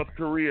 North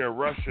Korea,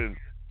 Russian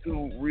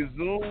to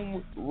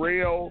resume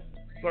rail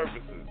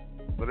services.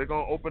 So they're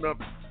going to open up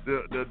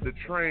the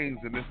trains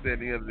and this, that,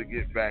 and the other to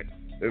get back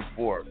and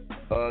forth.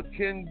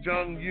 Kim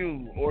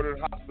Jong-un ordered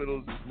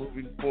hospitals is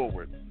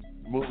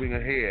moving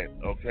ahead,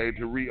 okay,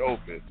 to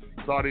reopen.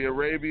 Saudi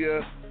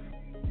Arabia,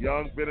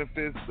 Young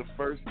benefits the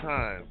first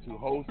time to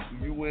host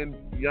UN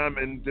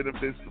Yemen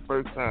benefits the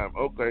first time.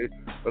 Okay.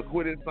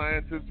 Acquitted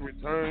scientists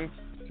return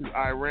to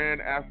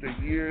Iran after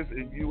years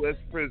in U.S.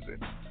 prison.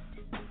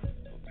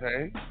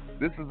 Okay.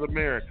 This is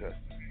America.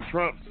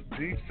 Trump's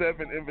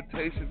G7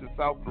 invitation to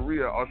South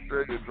Korea.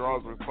 Australia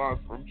draws response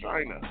from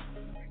China.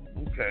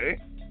 Okay.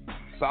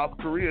 South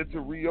Korea to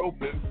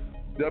reopen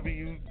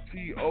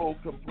WTO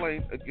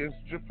complaint against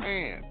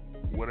Japan.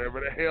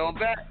 Whatever the hell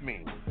that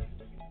means.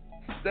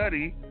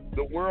 Study,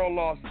 the world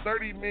lost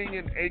 30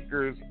 million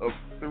acres of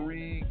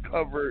tree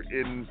cover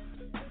in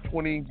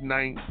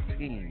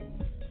 2019.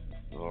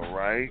 All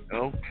right,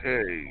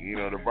 okay. You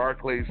know, the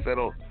Barclays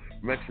settled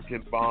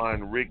Mexican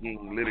bond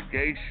rigging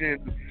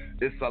litigation.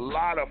 It's a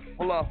lot of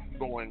fluff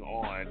going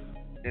on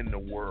in the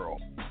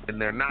world,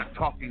 and they're not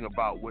talking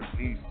about what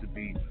needs to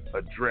be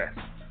addressed.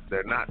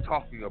 They're not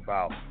talking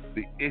about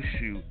the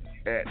issue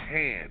at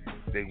hand.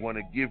 They want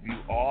to give you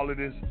all of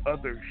this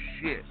other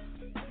shit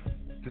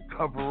to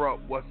cover up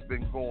what's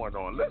been going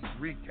on. Let's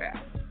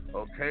recap,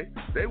 okay?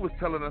 They was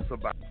telling us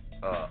about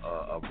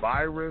a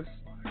virus.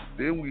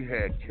 Then we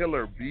had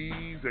killer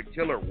bees or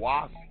killer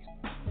wasps.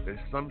 There's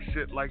some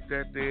shit like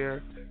that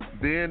there.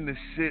 Then the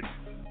shit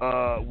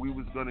we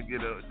was gonna get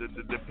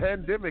the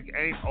pandemic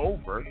ain't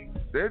over.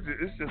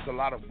 It's just a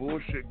lot of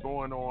bullshit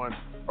going on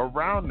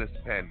around this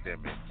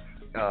pandemic.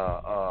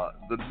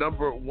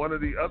 One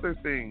of the other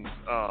things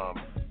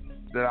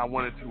that I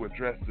wanted to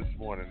address this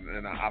morning,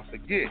 and I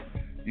forget.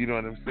 You know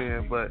what I'm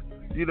saying? But,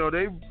 you know,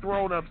 they've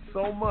thrown up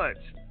so much,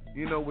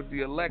 you know, with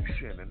the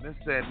election and this,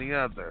 that, and the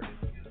other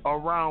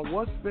around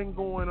what's been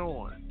going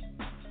on.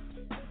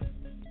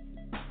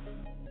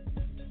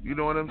 You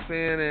know what I'm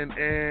saying?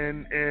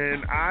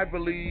 And I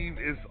believe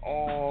it's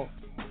all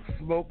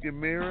smoke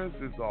and mirrors.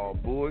 It's all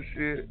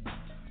bullshit.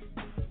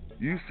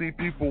 You see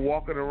people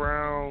walking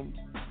around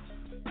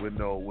with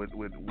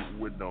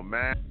no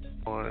mask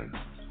on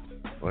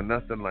or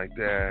nothing like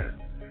that.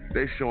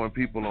 They showing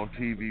people on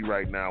TV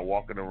right now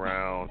walking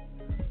around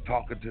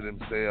talking to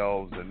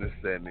themselves and this,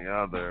 that, and the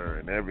other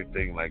and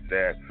everything like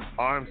that.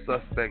 Armed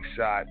suspect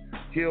shot,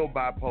 killed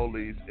by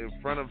police in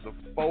front of the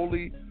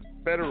Foley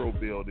Federal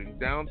Building,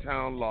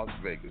 downtown Las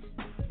Vegas.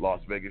 Las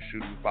Vegas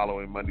shooting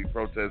following Monday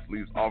protest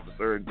leaves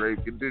officer in grave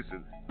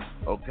conditions.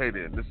 Okay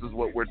then, this is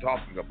what we're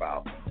talking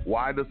about.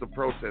 Why does a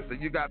protest,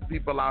 and you got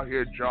people out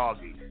here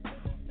jogging.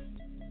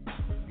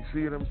 You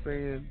see what I'm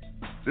saying?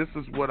 This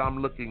is what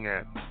I'm looking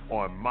at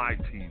on my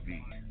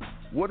TV.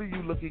 What are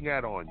you looking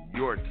at on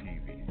your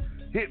TV?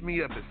 Hit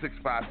me up at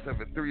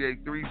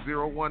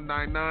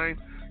 657-383-0199.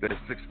 That is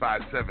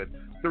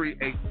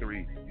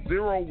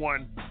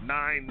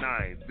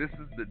 657-383-0199. This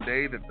is the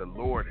day that the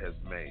Lord has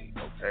made,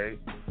 okay?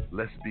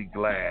 Let's be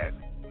glad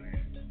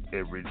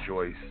and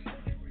rejoice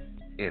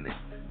in it.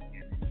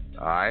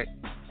 All right?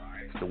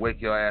 It's the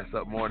Wake Your Ass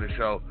Up Morning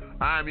Show.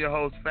 I'm your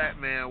host, Fat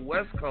Man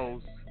West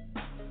Coast.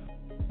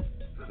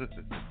 We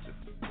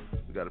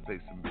got to pay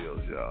some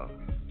bills, y'all.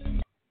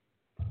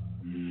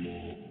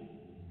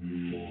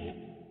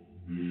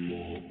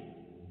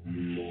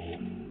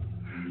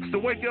 It's the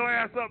Wake Your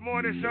Ass Up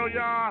Morning Show,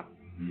 y'all.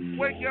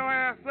 Wake your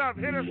ass up.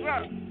 Hit us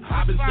up.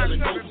 I've been selling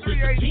dope since the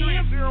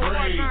 10th grade.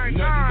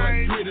 Nothing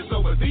but critters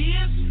over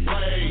this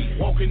way.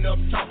 Walking up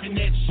talking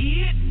that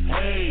shit.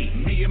 Hey,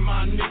 me and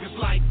my niggas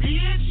like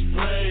bitch.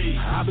 Play.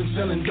 I've been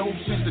selling dope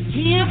since the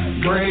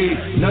 10th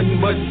grade. Nothing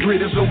but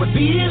critters over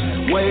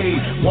this way.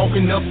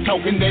 Walking up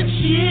talking that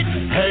shit.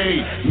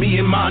 Hey,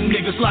 me and my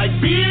niggas like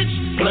bitch.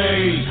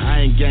 Play.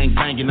 I ain't gang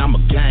banging, I'm a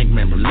gang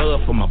member.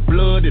 Love for my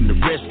blood and the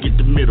rest get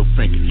the middle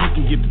finger. You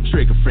can get the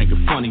trigger finger.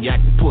 Funny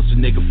acting pussy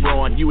nigga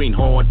fraud. You ain't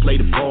hard, play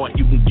the part,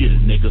 you can get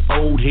it, nigga.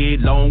 Old head,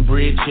 long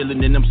bread,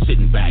 chillin' and I'm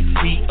sitting back.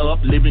 Feet up,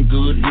 living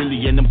good,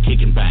 really, and I'm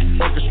kicking back.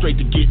 Orchestrate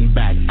to getting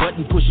back,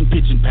 button pushing,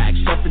 pitching pack.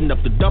 Stuffing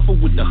up the duffel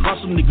with the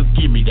hustle, nigga,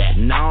 give me that.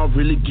 Nah,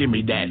 really, give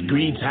me that.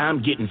 Greed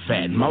time, getting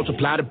fat.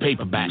 Multiply the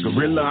paperback.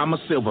 Gorilla, I'm a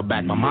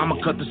silverback. My mama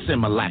cut the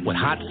Similac with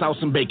hot sauce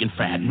and bacon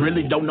fat.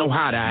 Really don't know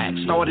how to act.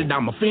 Started,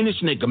 I'm a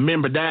finished nigga,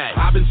 remember that.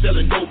 I've been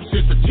selling dope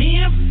since the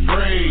 10th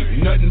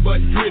grade. Nothing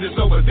but critters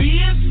over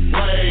this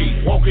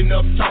way. Walking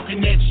up,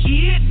 talking that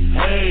shit.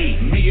 Hey,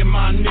 me and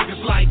my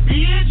niggas like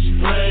bitch.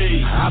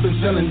 Play. I've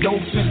been selling dope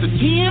since the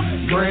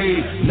 10th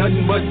grade.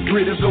 Nothing but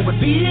critters over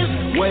this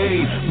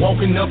way.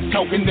 Walking up,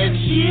 talking that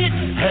shit.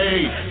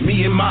 Hey,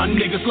 me and my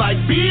niggas like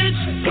bitch.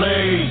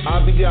 Play.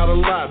 I be out a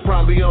lot,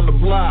 probably on the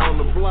block.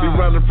 Be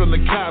running from the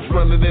cops,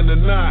 running in the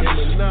knot.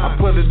 I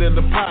put it in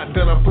the pot,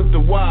 then I put the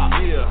wop.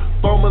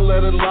 Foam and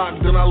let it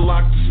lock, then I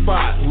lock the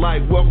spot.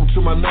 Like, welcome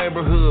to my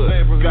neighborhood.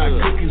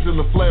 Got cookies in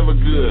the flavor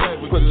good.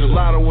 Put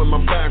gelato in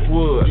my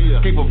backwood.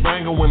 Keep a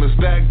banger when it's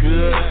that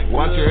good.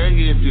 Watch your head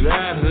get you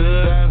that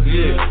hood.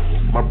 Yeah.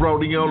 My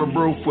brody on the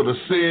roof with a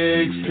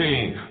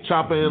 16.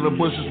 Chopper in the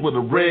bushes with a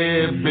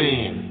red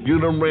beam. You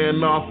done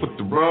ran off with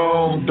the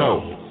wrong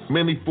dope.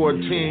 Mini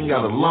 14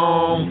 got a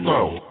long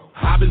throw.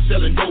 I've been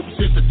selling dope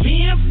since the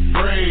 10th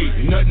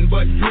grade. Nothing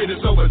but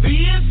critters over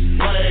this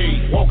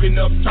way. Walking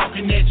up,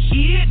 talking that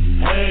shit.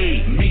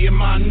 Hey, me and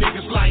my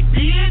niggas like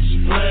bitch.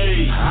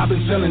 Play. I've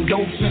been selling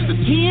dope since the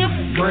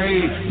 10th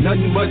grade.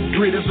 Nothing but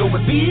critters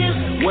over this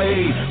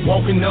way.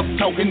 Walking up,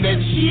 talking that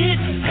shit.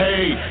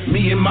 Hey,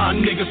 me and my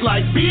niggas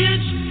like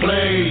bitch.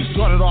 Play.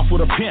 Started off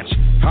with a pinch,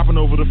 hopping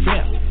over the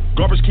fence.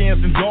 Garbage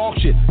cans and dog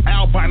shit,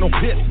 albino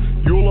pits.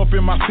 Yule up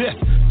in my fist,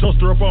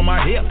 toaster up on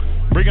my hip.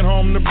 Bringing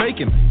home the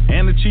bacon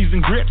and the cheese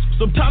and grits.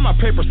 Sometime my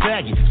paper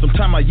saggy,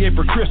 sometime I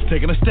yaper crisp.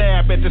 Taking a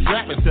stab at this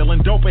rapping,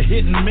 selling dope a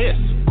hit and miss.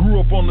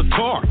 Grew up on the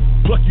tar,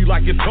 pluck you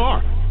like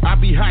guitar. I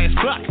be high as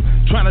fuck,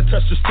 trying to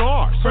touch the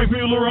stars. Frank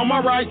Mueller on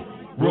my right,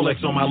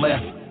 Rolex on my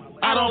left.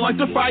 I don't like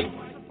to fight,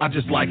 I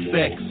just like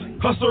sex.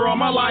 Hustler all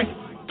my life,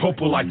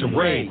 Popo like to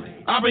raid.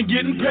 I've been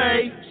getting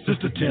paid since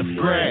the 10th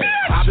grade.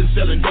 I've been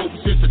selling dope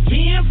since the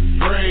 10th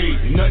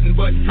grade. Nothing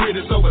but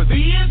critters over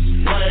this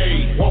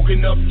way.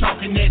 Walking up,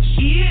 talking that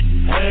shit.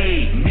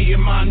 Hey, me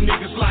and my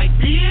niggas like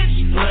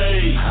bitch.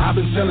 Play. I've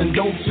been selling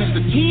dope since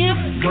the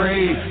 10th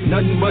grade.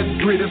 Nothing but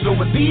critters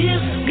over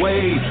this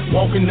way.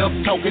 Walking up,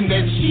 talking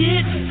that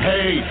shit.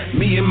 Hey,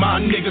 me and my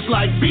niggas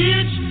like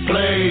bitch.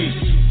 Play.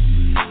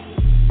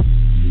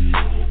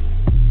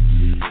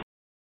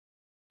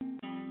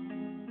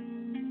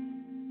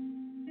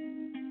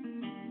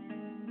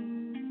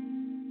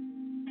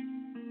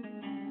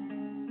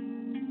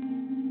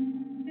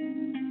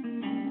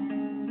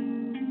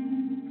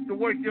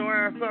 Wake your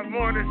ass up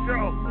morning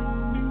show.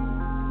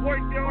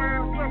 Wake your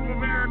ass up,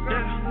 America.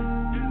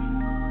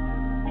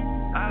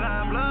 I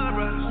got blood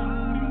brothers.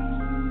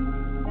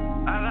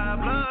 I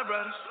got blood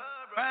brothers.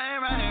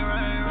 Rain.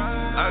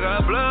 I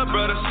got blood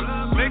brothers.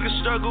 Niggas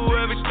struggle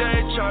every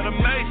day, try to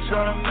make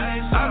some.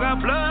 I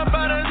got blood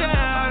brothers, yeah,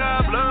 I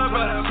got blood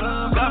brothers.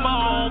 Got my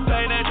own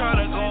pain, they try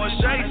to go and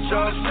shake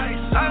some.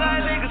 I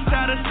got niggas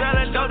tired of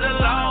selling dope the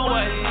long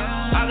way.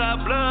 I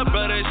got blood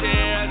brothers,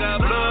 yeah, I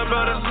got blood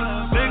brothers.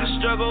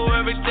 Struggle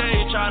every day,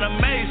 trying to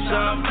make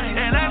some.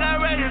 And I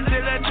got ready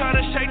till they try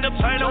to shake the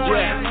pain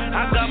away.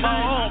 I got my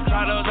own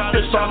problems, all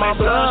the for my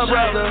blood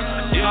brothers.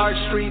 Hard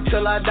street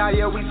till I die,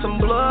 yeah, we some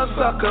blood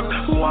suckers.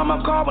 Who I'ma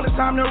call when it's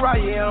time to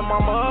riot? Yeah,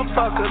 my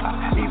motherfuckers.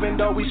 Even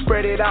though we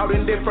spread it out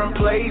in different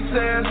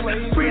places,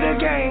 free the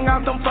gang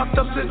out them fucked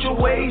up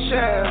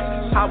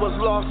situations. I was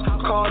lost,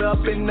 caught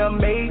up in the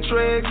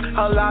matrix.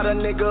 A lot of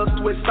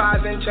niggas with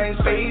sides and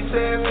change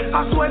faces.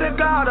 I swear to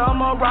God,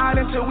 I'ma ride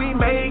until we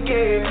make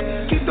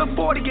it. Keep the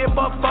 40, give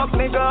a fuck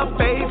nigga a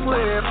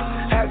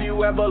facelift. Have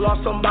you ever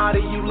lost somebody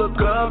you look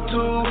up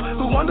to,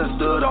 who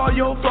understood all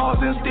your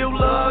flaws and still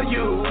love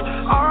you?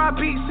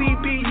 R.I.P.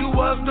 CP, you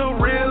was the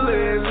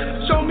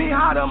realest. Show me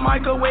how to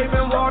microwave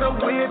and water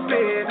with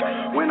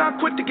it. When I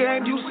quit the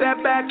game, you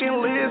sat back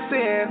and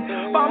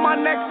listened. Found my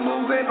next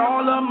move and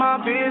all of my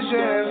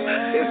visions.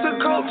 It's a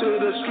code to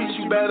the streets,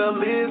 you better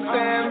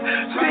listen.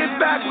 Sit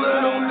back,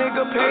 little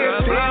nigga, pay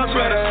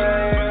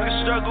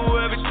attention. Struggle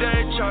every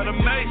day, try to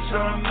make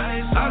some.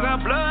 I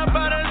got blood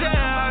brothers, yeah,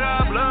 I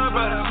got blood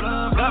brothers.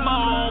 Got my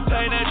own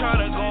pain, they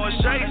tryna go and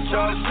shake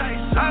some.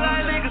 I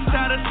got niggas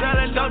tired of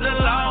selling dope the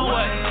long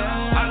way.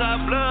 I got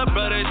blood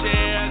brothers,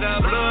 yeah, I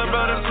got blood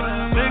brothers.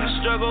 Niggas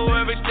struggle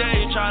every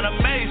day, tryna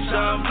make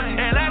some.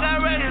 And I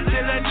got relatives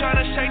that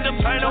tryna shake the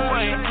pain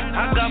away.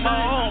 I got my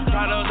own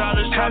problems, I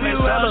just try to make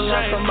some shake. Have you ever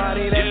lost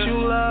somebody that you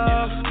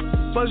love?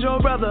 Was your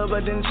brother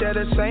but didn't share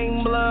the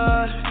same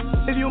blood?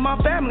 If you my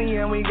family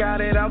and we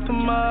got it out the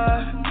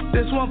mud,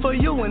 this one for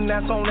you and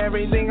that's on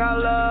everything I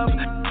love.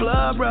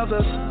 Blood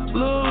brothers,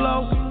 Lil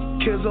Low,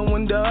 Kizzle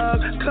and Doug,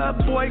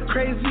 Cut Boy,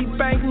 Crazy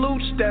Bank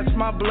Looch, that's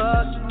my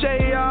blood.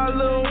 JR,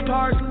 Lil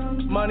Park,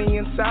 Money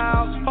and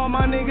South. All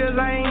my niggas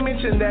I ain't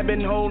mentioned that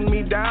been holding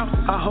me down.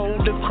 I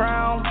hold the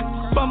crown,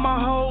 but my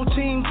whole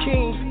team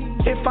kings.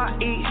 If I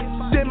eat,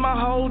 then my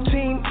whole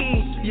team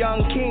eat.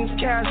 Young Kings,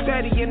 Cash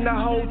Daddy, and the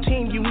whole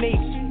team unique.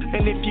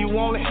 And if you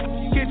want it,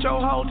 get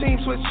your whole team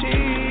switch cheese.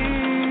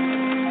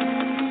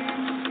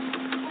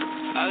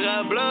 I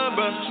got blood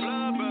brothers.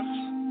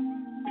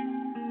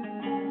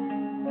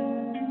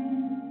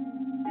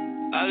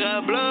 I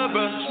got blood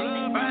brothers.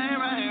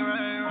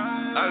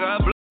 I got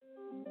blood.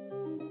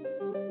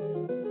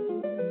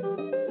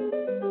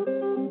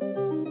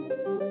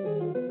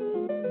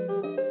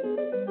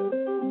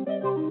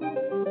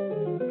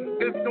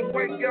 It's the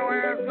Wake Your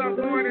Ass Up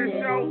morning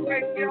show.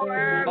 Wake your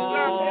ass up,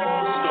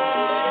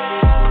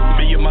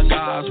 Me and my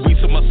guys, we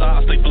to my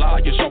sides, they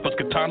fly as sharp as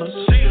katanas.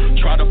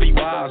 Try to be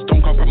wise,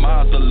 don't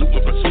compromise, the loop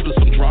in pursuit of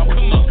some drama.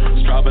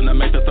 Striving to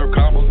make the third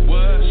comma.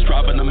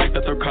 Striving to make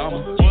the third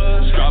comma.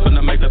 Striving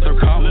to make the third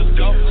comma.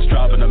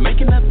 Striving to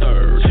making that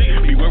third.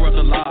 Beware of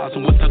the lies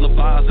and what's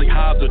televised, they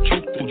hide the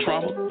truth through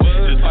trauma.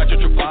 Despite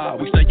your trial,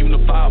 we stay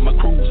unified, my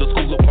crew's a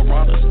school of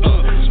piranhas.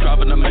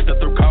 Striving to make the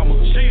third comma.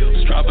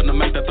 Striving to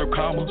make that third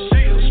comma.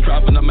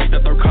 Striving to make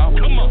that third comma.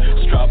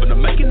 Striving to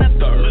making that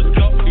third.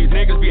 These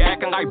niggas be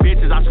acting like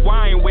bitches, I swear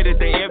I ain't with it,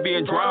 they envy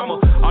and drama.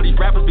 All these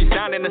rappers be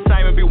sounding the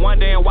same and be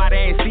wondering why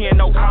they ain't seeing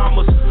no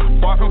commas.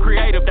 Far from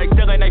creative, they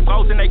still in they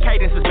flows and they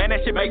cadences, man,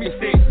 that shit make me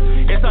sick.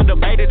 It's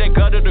undebated, they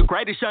gutter the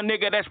greatest young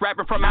nigga that's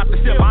rapping from out the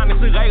ship.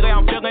 Honestly, lately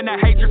I'm feeling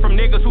that hatred from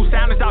niggas who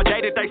sound is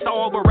outdated. They so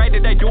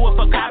overrated, they do it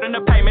for clout and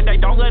the payment.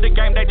 They don't love the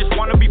game, they just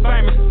wanna be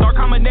famous. Third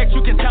comma next,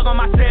 you can tell them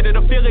I said it.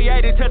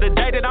 Affiliated to the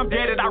day that I'm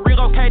dead. I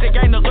relocated,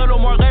 gained a little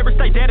more leverage,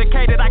 stay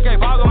dedicated. I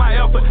gave all of my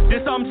effort.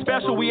 This something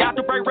special, we out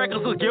to break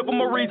records, let's give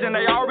them a reason.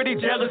 They already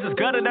jealous, it's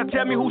gutter. Now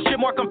tell me who shit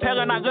more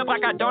compelling. I live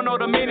like I don't know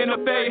the meaning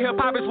of failure. Hip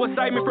hop is what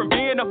saved me from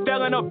being a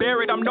felon or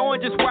buried. I'm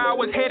knowing just where I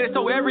was headed,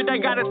 so every day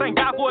gotta thank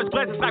God for his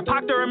blessings. Like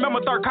Pac to remember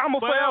third comma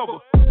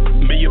forever.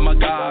 Me and my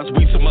guys,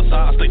 we to my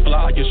sides, they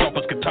fly as sharp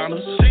as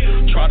katanas.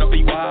 Try to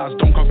be wise,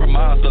 don't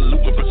compromise, the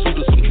loop in pursuit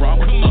of some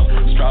drama.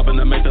 Striving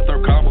to make the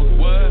third comma.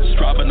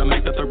 Striving to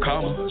make the third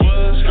comma.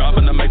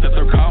 Striving to make the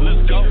third comma.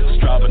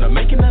 Striving to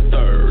making that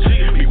third.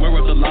 Beware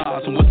of the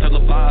lies and what's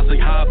televised, they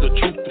hide the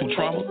truth through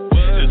trauma.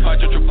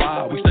 Despite your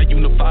trial, we stay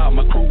unified,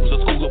 my crew's a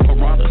school of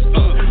piranhas.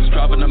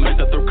 Striving to make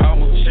that third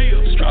comma.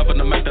 Striving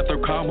to make that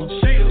third comma.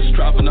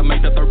 Striving to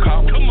make that third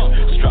comma.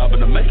 Striving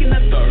to making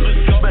that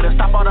third. Better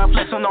stop all that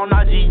flexing on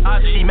IG.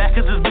 She mad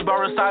cause this big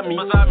bar beside me.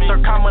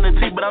 Third comma the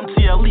T, but I'm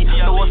TLE.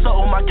 Know what's up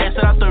with my gang,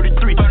 said I'm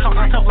 33.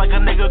 Talking tough like a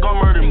nigga gon'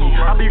 murder me.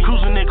 I be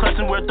cruising in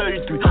clutching where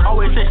 33.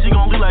 Always say she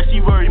gon' leave like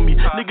she worried me.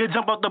 Nigga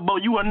jump off the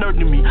boat, you a nerd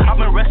to me. I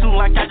been wrestling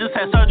like I just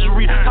had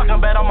surgery. Talking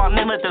bad on my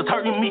name like that's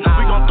hurting me.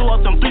 We gon' throw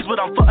up them threes, but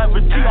I'm forever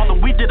G. All the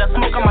weed that I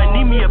smoke, I might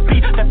need me a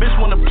beat. That bitch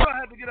wanna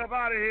I have to get up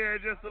out of here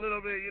in just a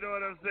little bit, you know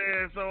what I'm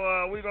saying? So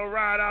we gonna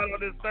ride out on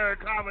this third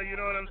comma, you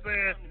know what I'm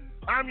saying?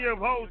 I'm your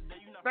host,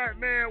 Fat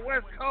Man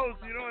West Coast,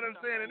 you know what I'm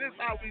saying? And this is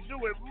how we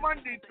do it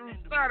Monday through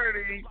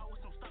Saturday,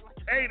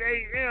 8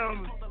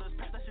 a.m.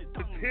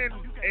 to 10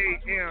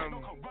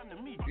 a.m.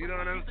 You know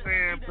what I'm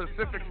saying?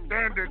 Pacific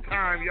Standard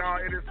Time,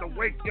 y'all. It is the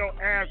Wake Your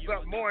Ass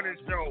Up morning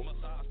show.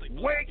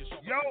 Wake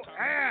your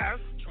ass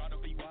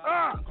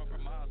up!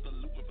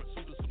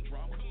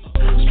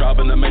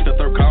 Striving to make the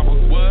third comma.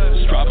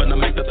 Striving to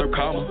make the third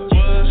comma.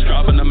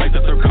 Striving to make the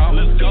third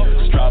comma.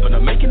 Striving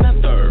to making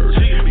that third.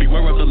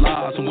 Beware of the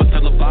lies and what's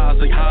televised,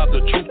 they hide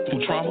the truth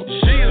through trauma.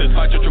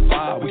 Despite your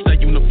trial, we stay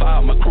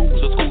unified, my crew's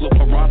a school of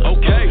piranhas.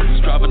 Okay.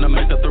 Striving to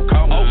make the third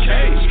comma.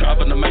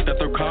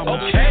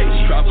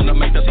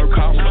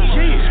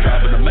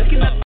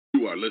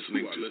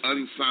 listening to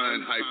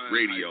Unsigned Hype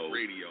Radio,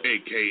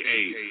 a.k.a.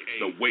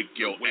 the Wake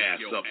Your Ass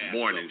Up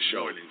Morning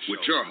Show, with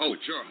your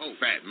host,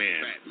 Fat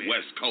Man,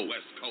 West Coast,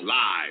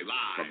 live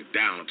from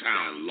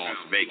downtown Las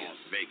Vegas.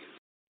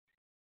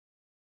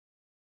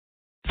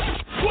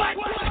 What?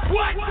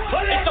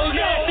 It's those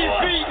nasty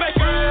beat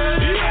makers.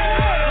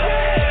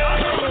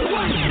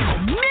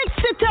 Mix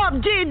it up,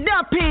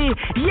 G-Duppy.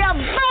 You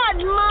bad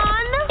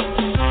man.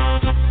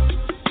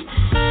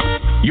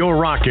 You're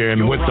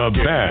rocking with the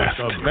best.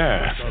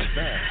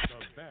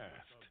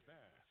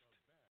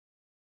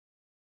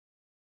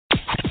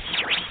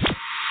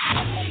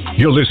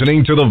 You're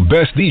listening to the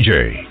best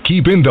DJ,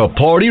 keeping the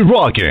party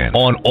rocking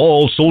on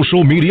all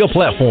social media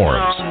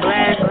platforms.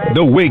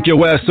 The Wake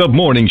Your Ass Up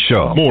Morning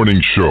Show.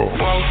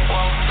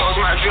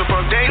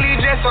 From daily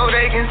just so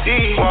they can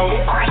see.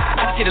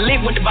 I see the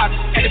link with the box,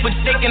 had to put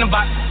the stick in the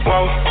box.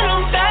 And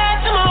I'm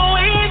back to my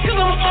ways 'cause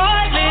I'm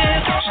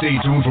heartless. Stay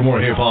tuned for more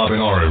hip hop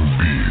and R&B.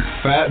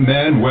 Fat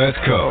Man West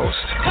Coast.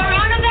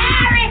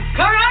 Coronavirus,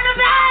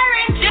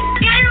 just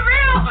get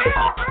real.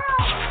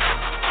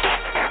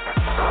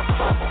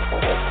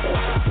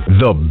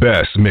 The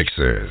best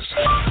mixes.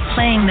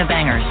 Playing the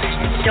bangers.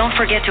 Don't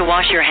forget to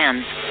wash your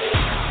hands.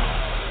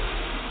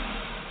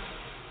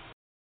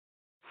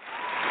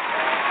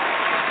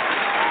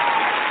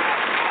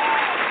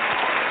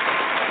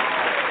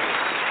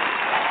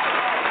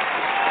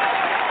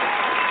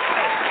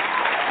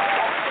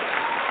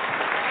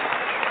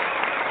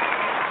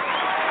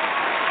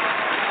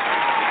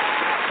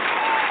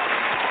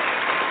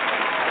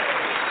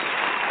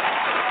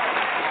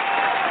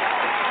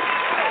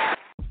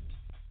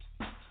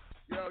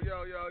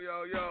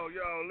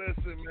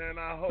 Listen, man,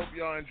 I hope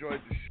y'all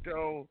enjoyed the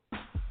show.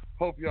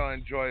 Hope y'all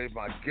enjoyed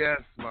my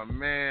guest, my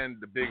man,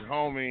 the big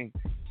homie,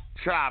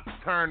 Chops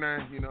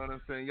Turner. You know what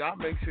I'm saying? Y'all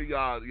make sure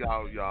y'all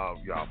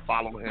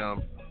follow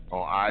him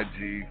on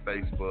IG,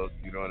 Facebook.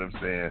 You know what I'm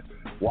saying?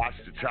 Watch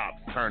the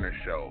Chops Turner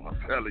show. I'm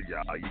telling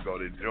y'all, you're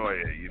gonna enjoy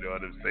it. You know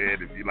what I'm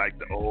saying? If you like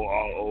the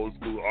old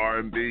school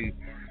R&B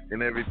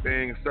and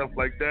everything and stuff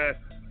like that,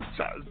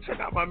 check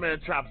out my man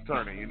Chops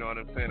Turner. You know what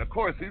I'm saying? Of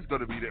course, he's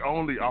gonna be the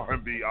only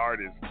R&B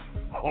artist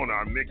on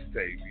our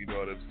mixtape, you know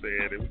what I'm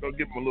saying? And we're going to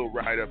give him a little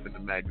write-up in the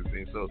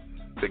magazine, so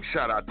big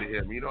shout-out to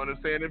him, you know what I'm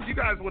saying? If you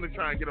guys want to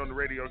try and get on the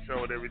radio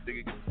show and everything,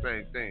 you get the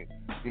same thing,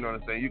 you know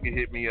what I'm saying? You can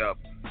hit me up,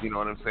 you know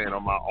what I'm saying,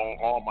 on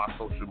all my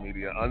social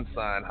media,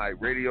 Unsigned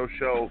Hype Radio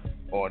Show,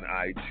 on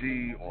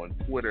IG, on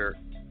Twitter,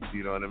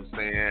 you know what I'm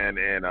saying?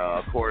 And,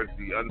 of course,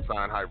 the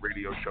Unsigned Hype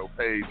Radio Show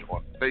page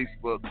on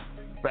Facebook,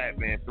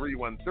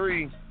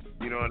 Fatman313.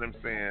 You know what I'm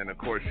saying? Of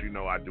course, you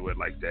know I do it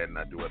like that and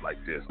I do it like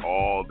this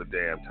all the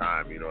damn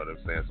time. You know what I'm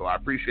saying? So I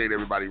appreciate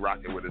everybody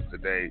rocking with us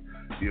today.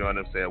 You know what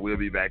I'm saying? We'll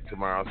be back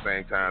tomorrow,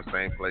 same time,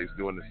 same place,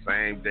 doing the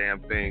same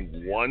damn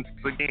thing once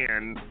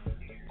again.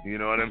 You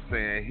know what I'm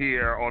saying?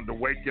 Here on the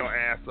Wake Your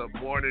Ass Up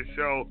Morning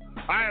Show.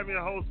 I am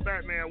your host,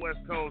 Fat Man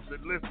West Coast.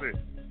 And listen,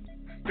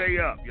 stay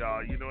up,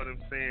 y'all. You know what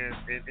I'm saying?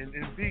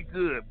 And be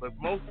good. But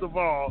most of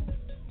all,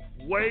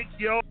 wake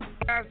your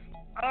ass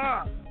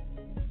up.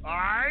 All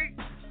right?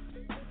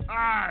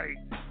 Alright,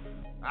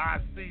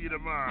 I'll see you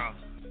tomorrow.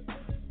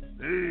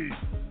 Peace.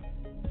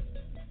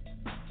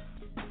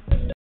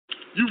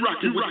 You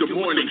rockin' with the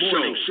morning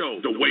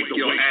show, the Wake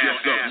Your Ass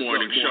Up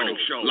Morning Show,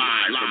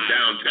 live from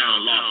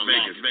downtown Las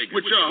Vegas,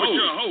 with your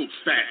host,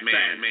 Fat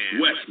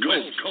Man, West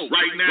Coast.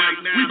 Right now,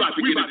 we about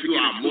to get into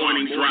our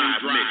morning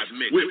drive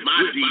mix with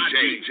my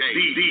DJ,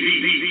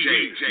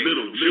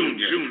 Little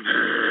Junior.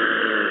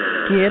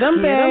 Get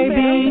 'em,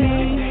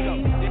 baby.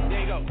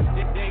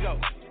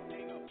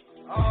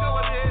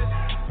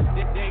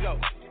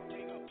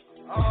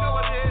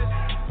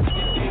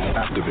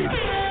 Activated.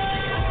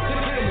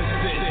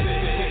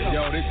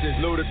 Yo, this is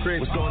Ludacris.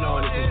 What's going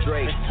on? This is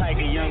Drake. It's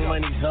Tiger Young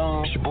Money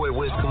Zone. It's your boy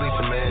Wiz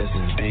Khalifa, man. This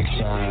is Big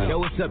Sean. Yo,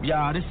 what's up,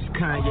 y'all? This is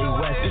Kanye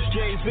West. This is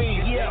Jay-Z.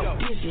 Yo,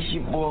 this is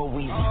your boy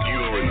Weezy.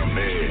 You're in the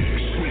mix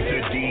with the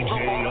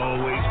DJ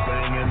always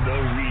banging the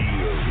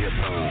real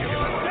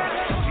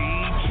hip-hop.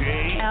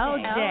 DJ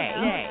LJ.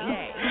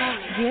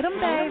 Get 'em,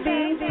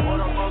 baby.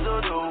 What I'm supposed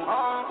to do?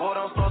 What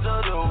I'm supposed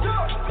to do?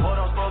 What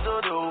I'm supposed to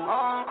do?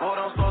 What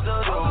I'm supposed to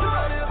do? I'm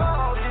surrounded by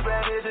all these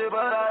bad bitches,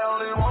 but I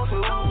only want to.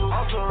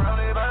 I'm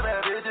surrounded by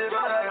bad bitches,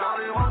 but I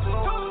only want to.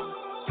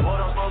 What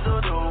I'm supposed to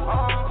do?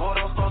 What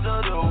I'm supposed to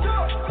do?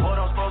 What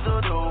I'm supposed to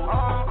do?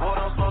 What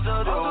I'm supposed to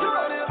do? I'm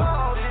surrounded by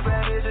all these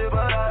bad bitches,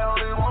 but I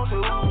only want to.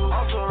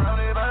 I'm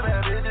surrounded by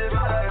bad bitches,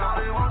 but I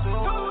only want to.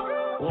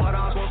 What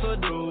I'm supposed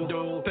to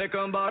do? Pick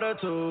 'em by the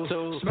two.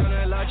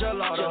 Smelling like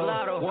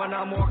gelato when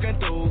I'm walking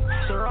through.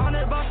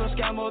 Surrounded by some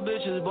scammer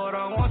bitches, but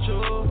I want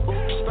you.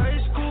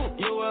 Space coupe,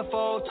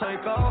 UFO,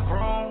 take off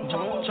from.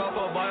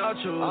 Chopper by our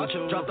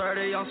choose. Drop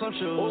 30 on some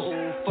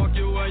shoes. Fuck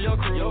you and your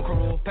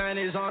crew.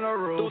 Panties on the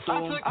roof.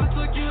 I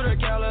took you to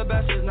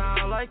Calabasas, now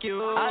I like you.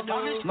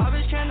 My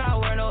bitch cannot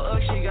wear no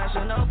Ugg, she got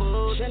Chanel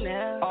boots.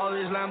 All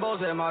these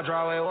Lambos in my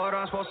driveway, what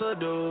I'm supposed to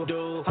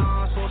do? How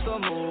I'm supposed to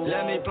move?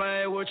 Let me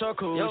play with your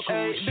cool.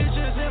 8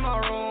 bitches in my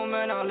room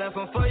and I left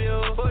them for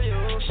you.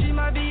 She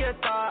might be a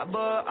thought,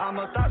 but I'm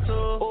a thought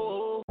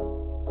too.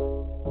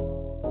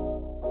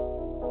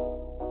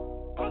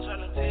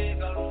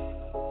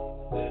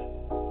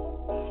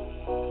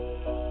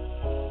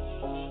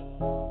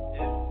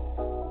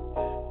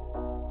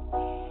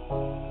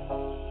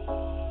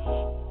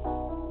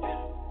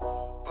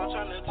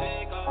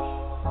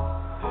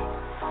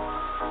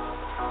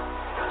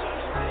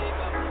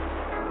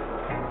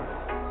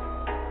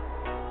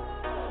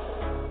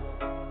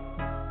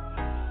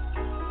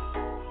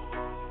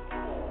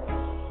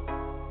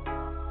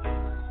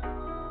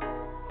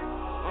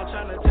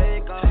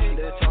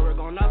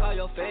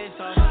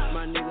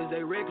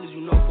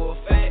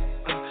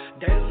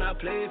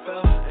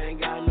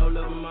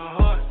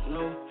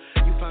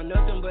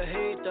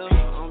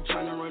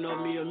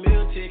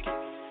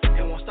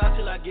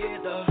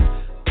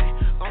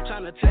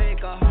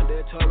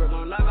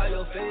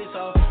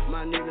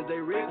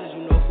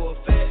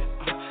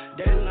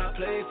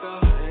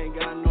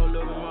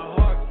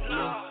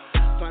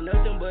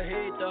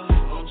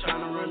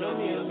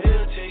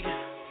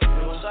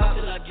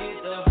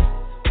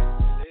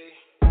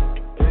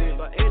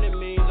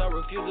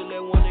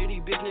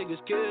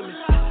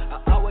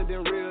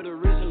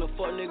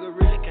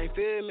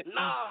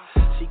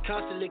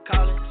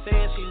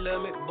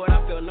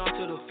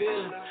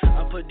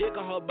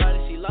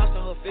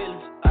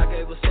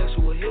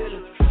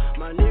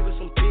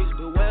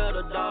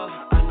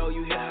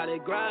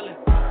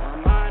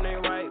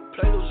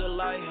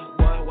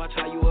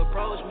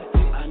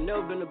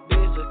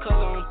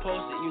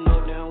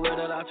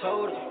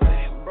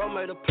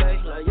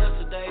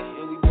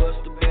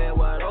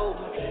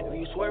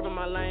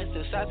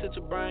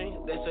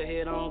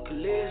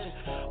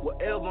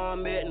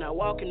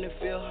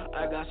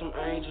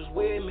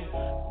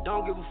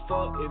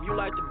 If you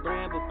like the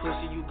brand, but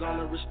pussy, you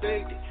gonna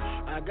respect it.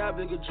 I got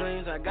bigger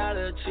dreams, I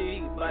gotta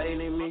achieve. By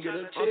any means, get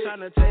a check. I'm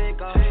tryna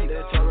take off.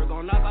 That terror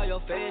gon' knock all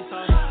your face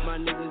off.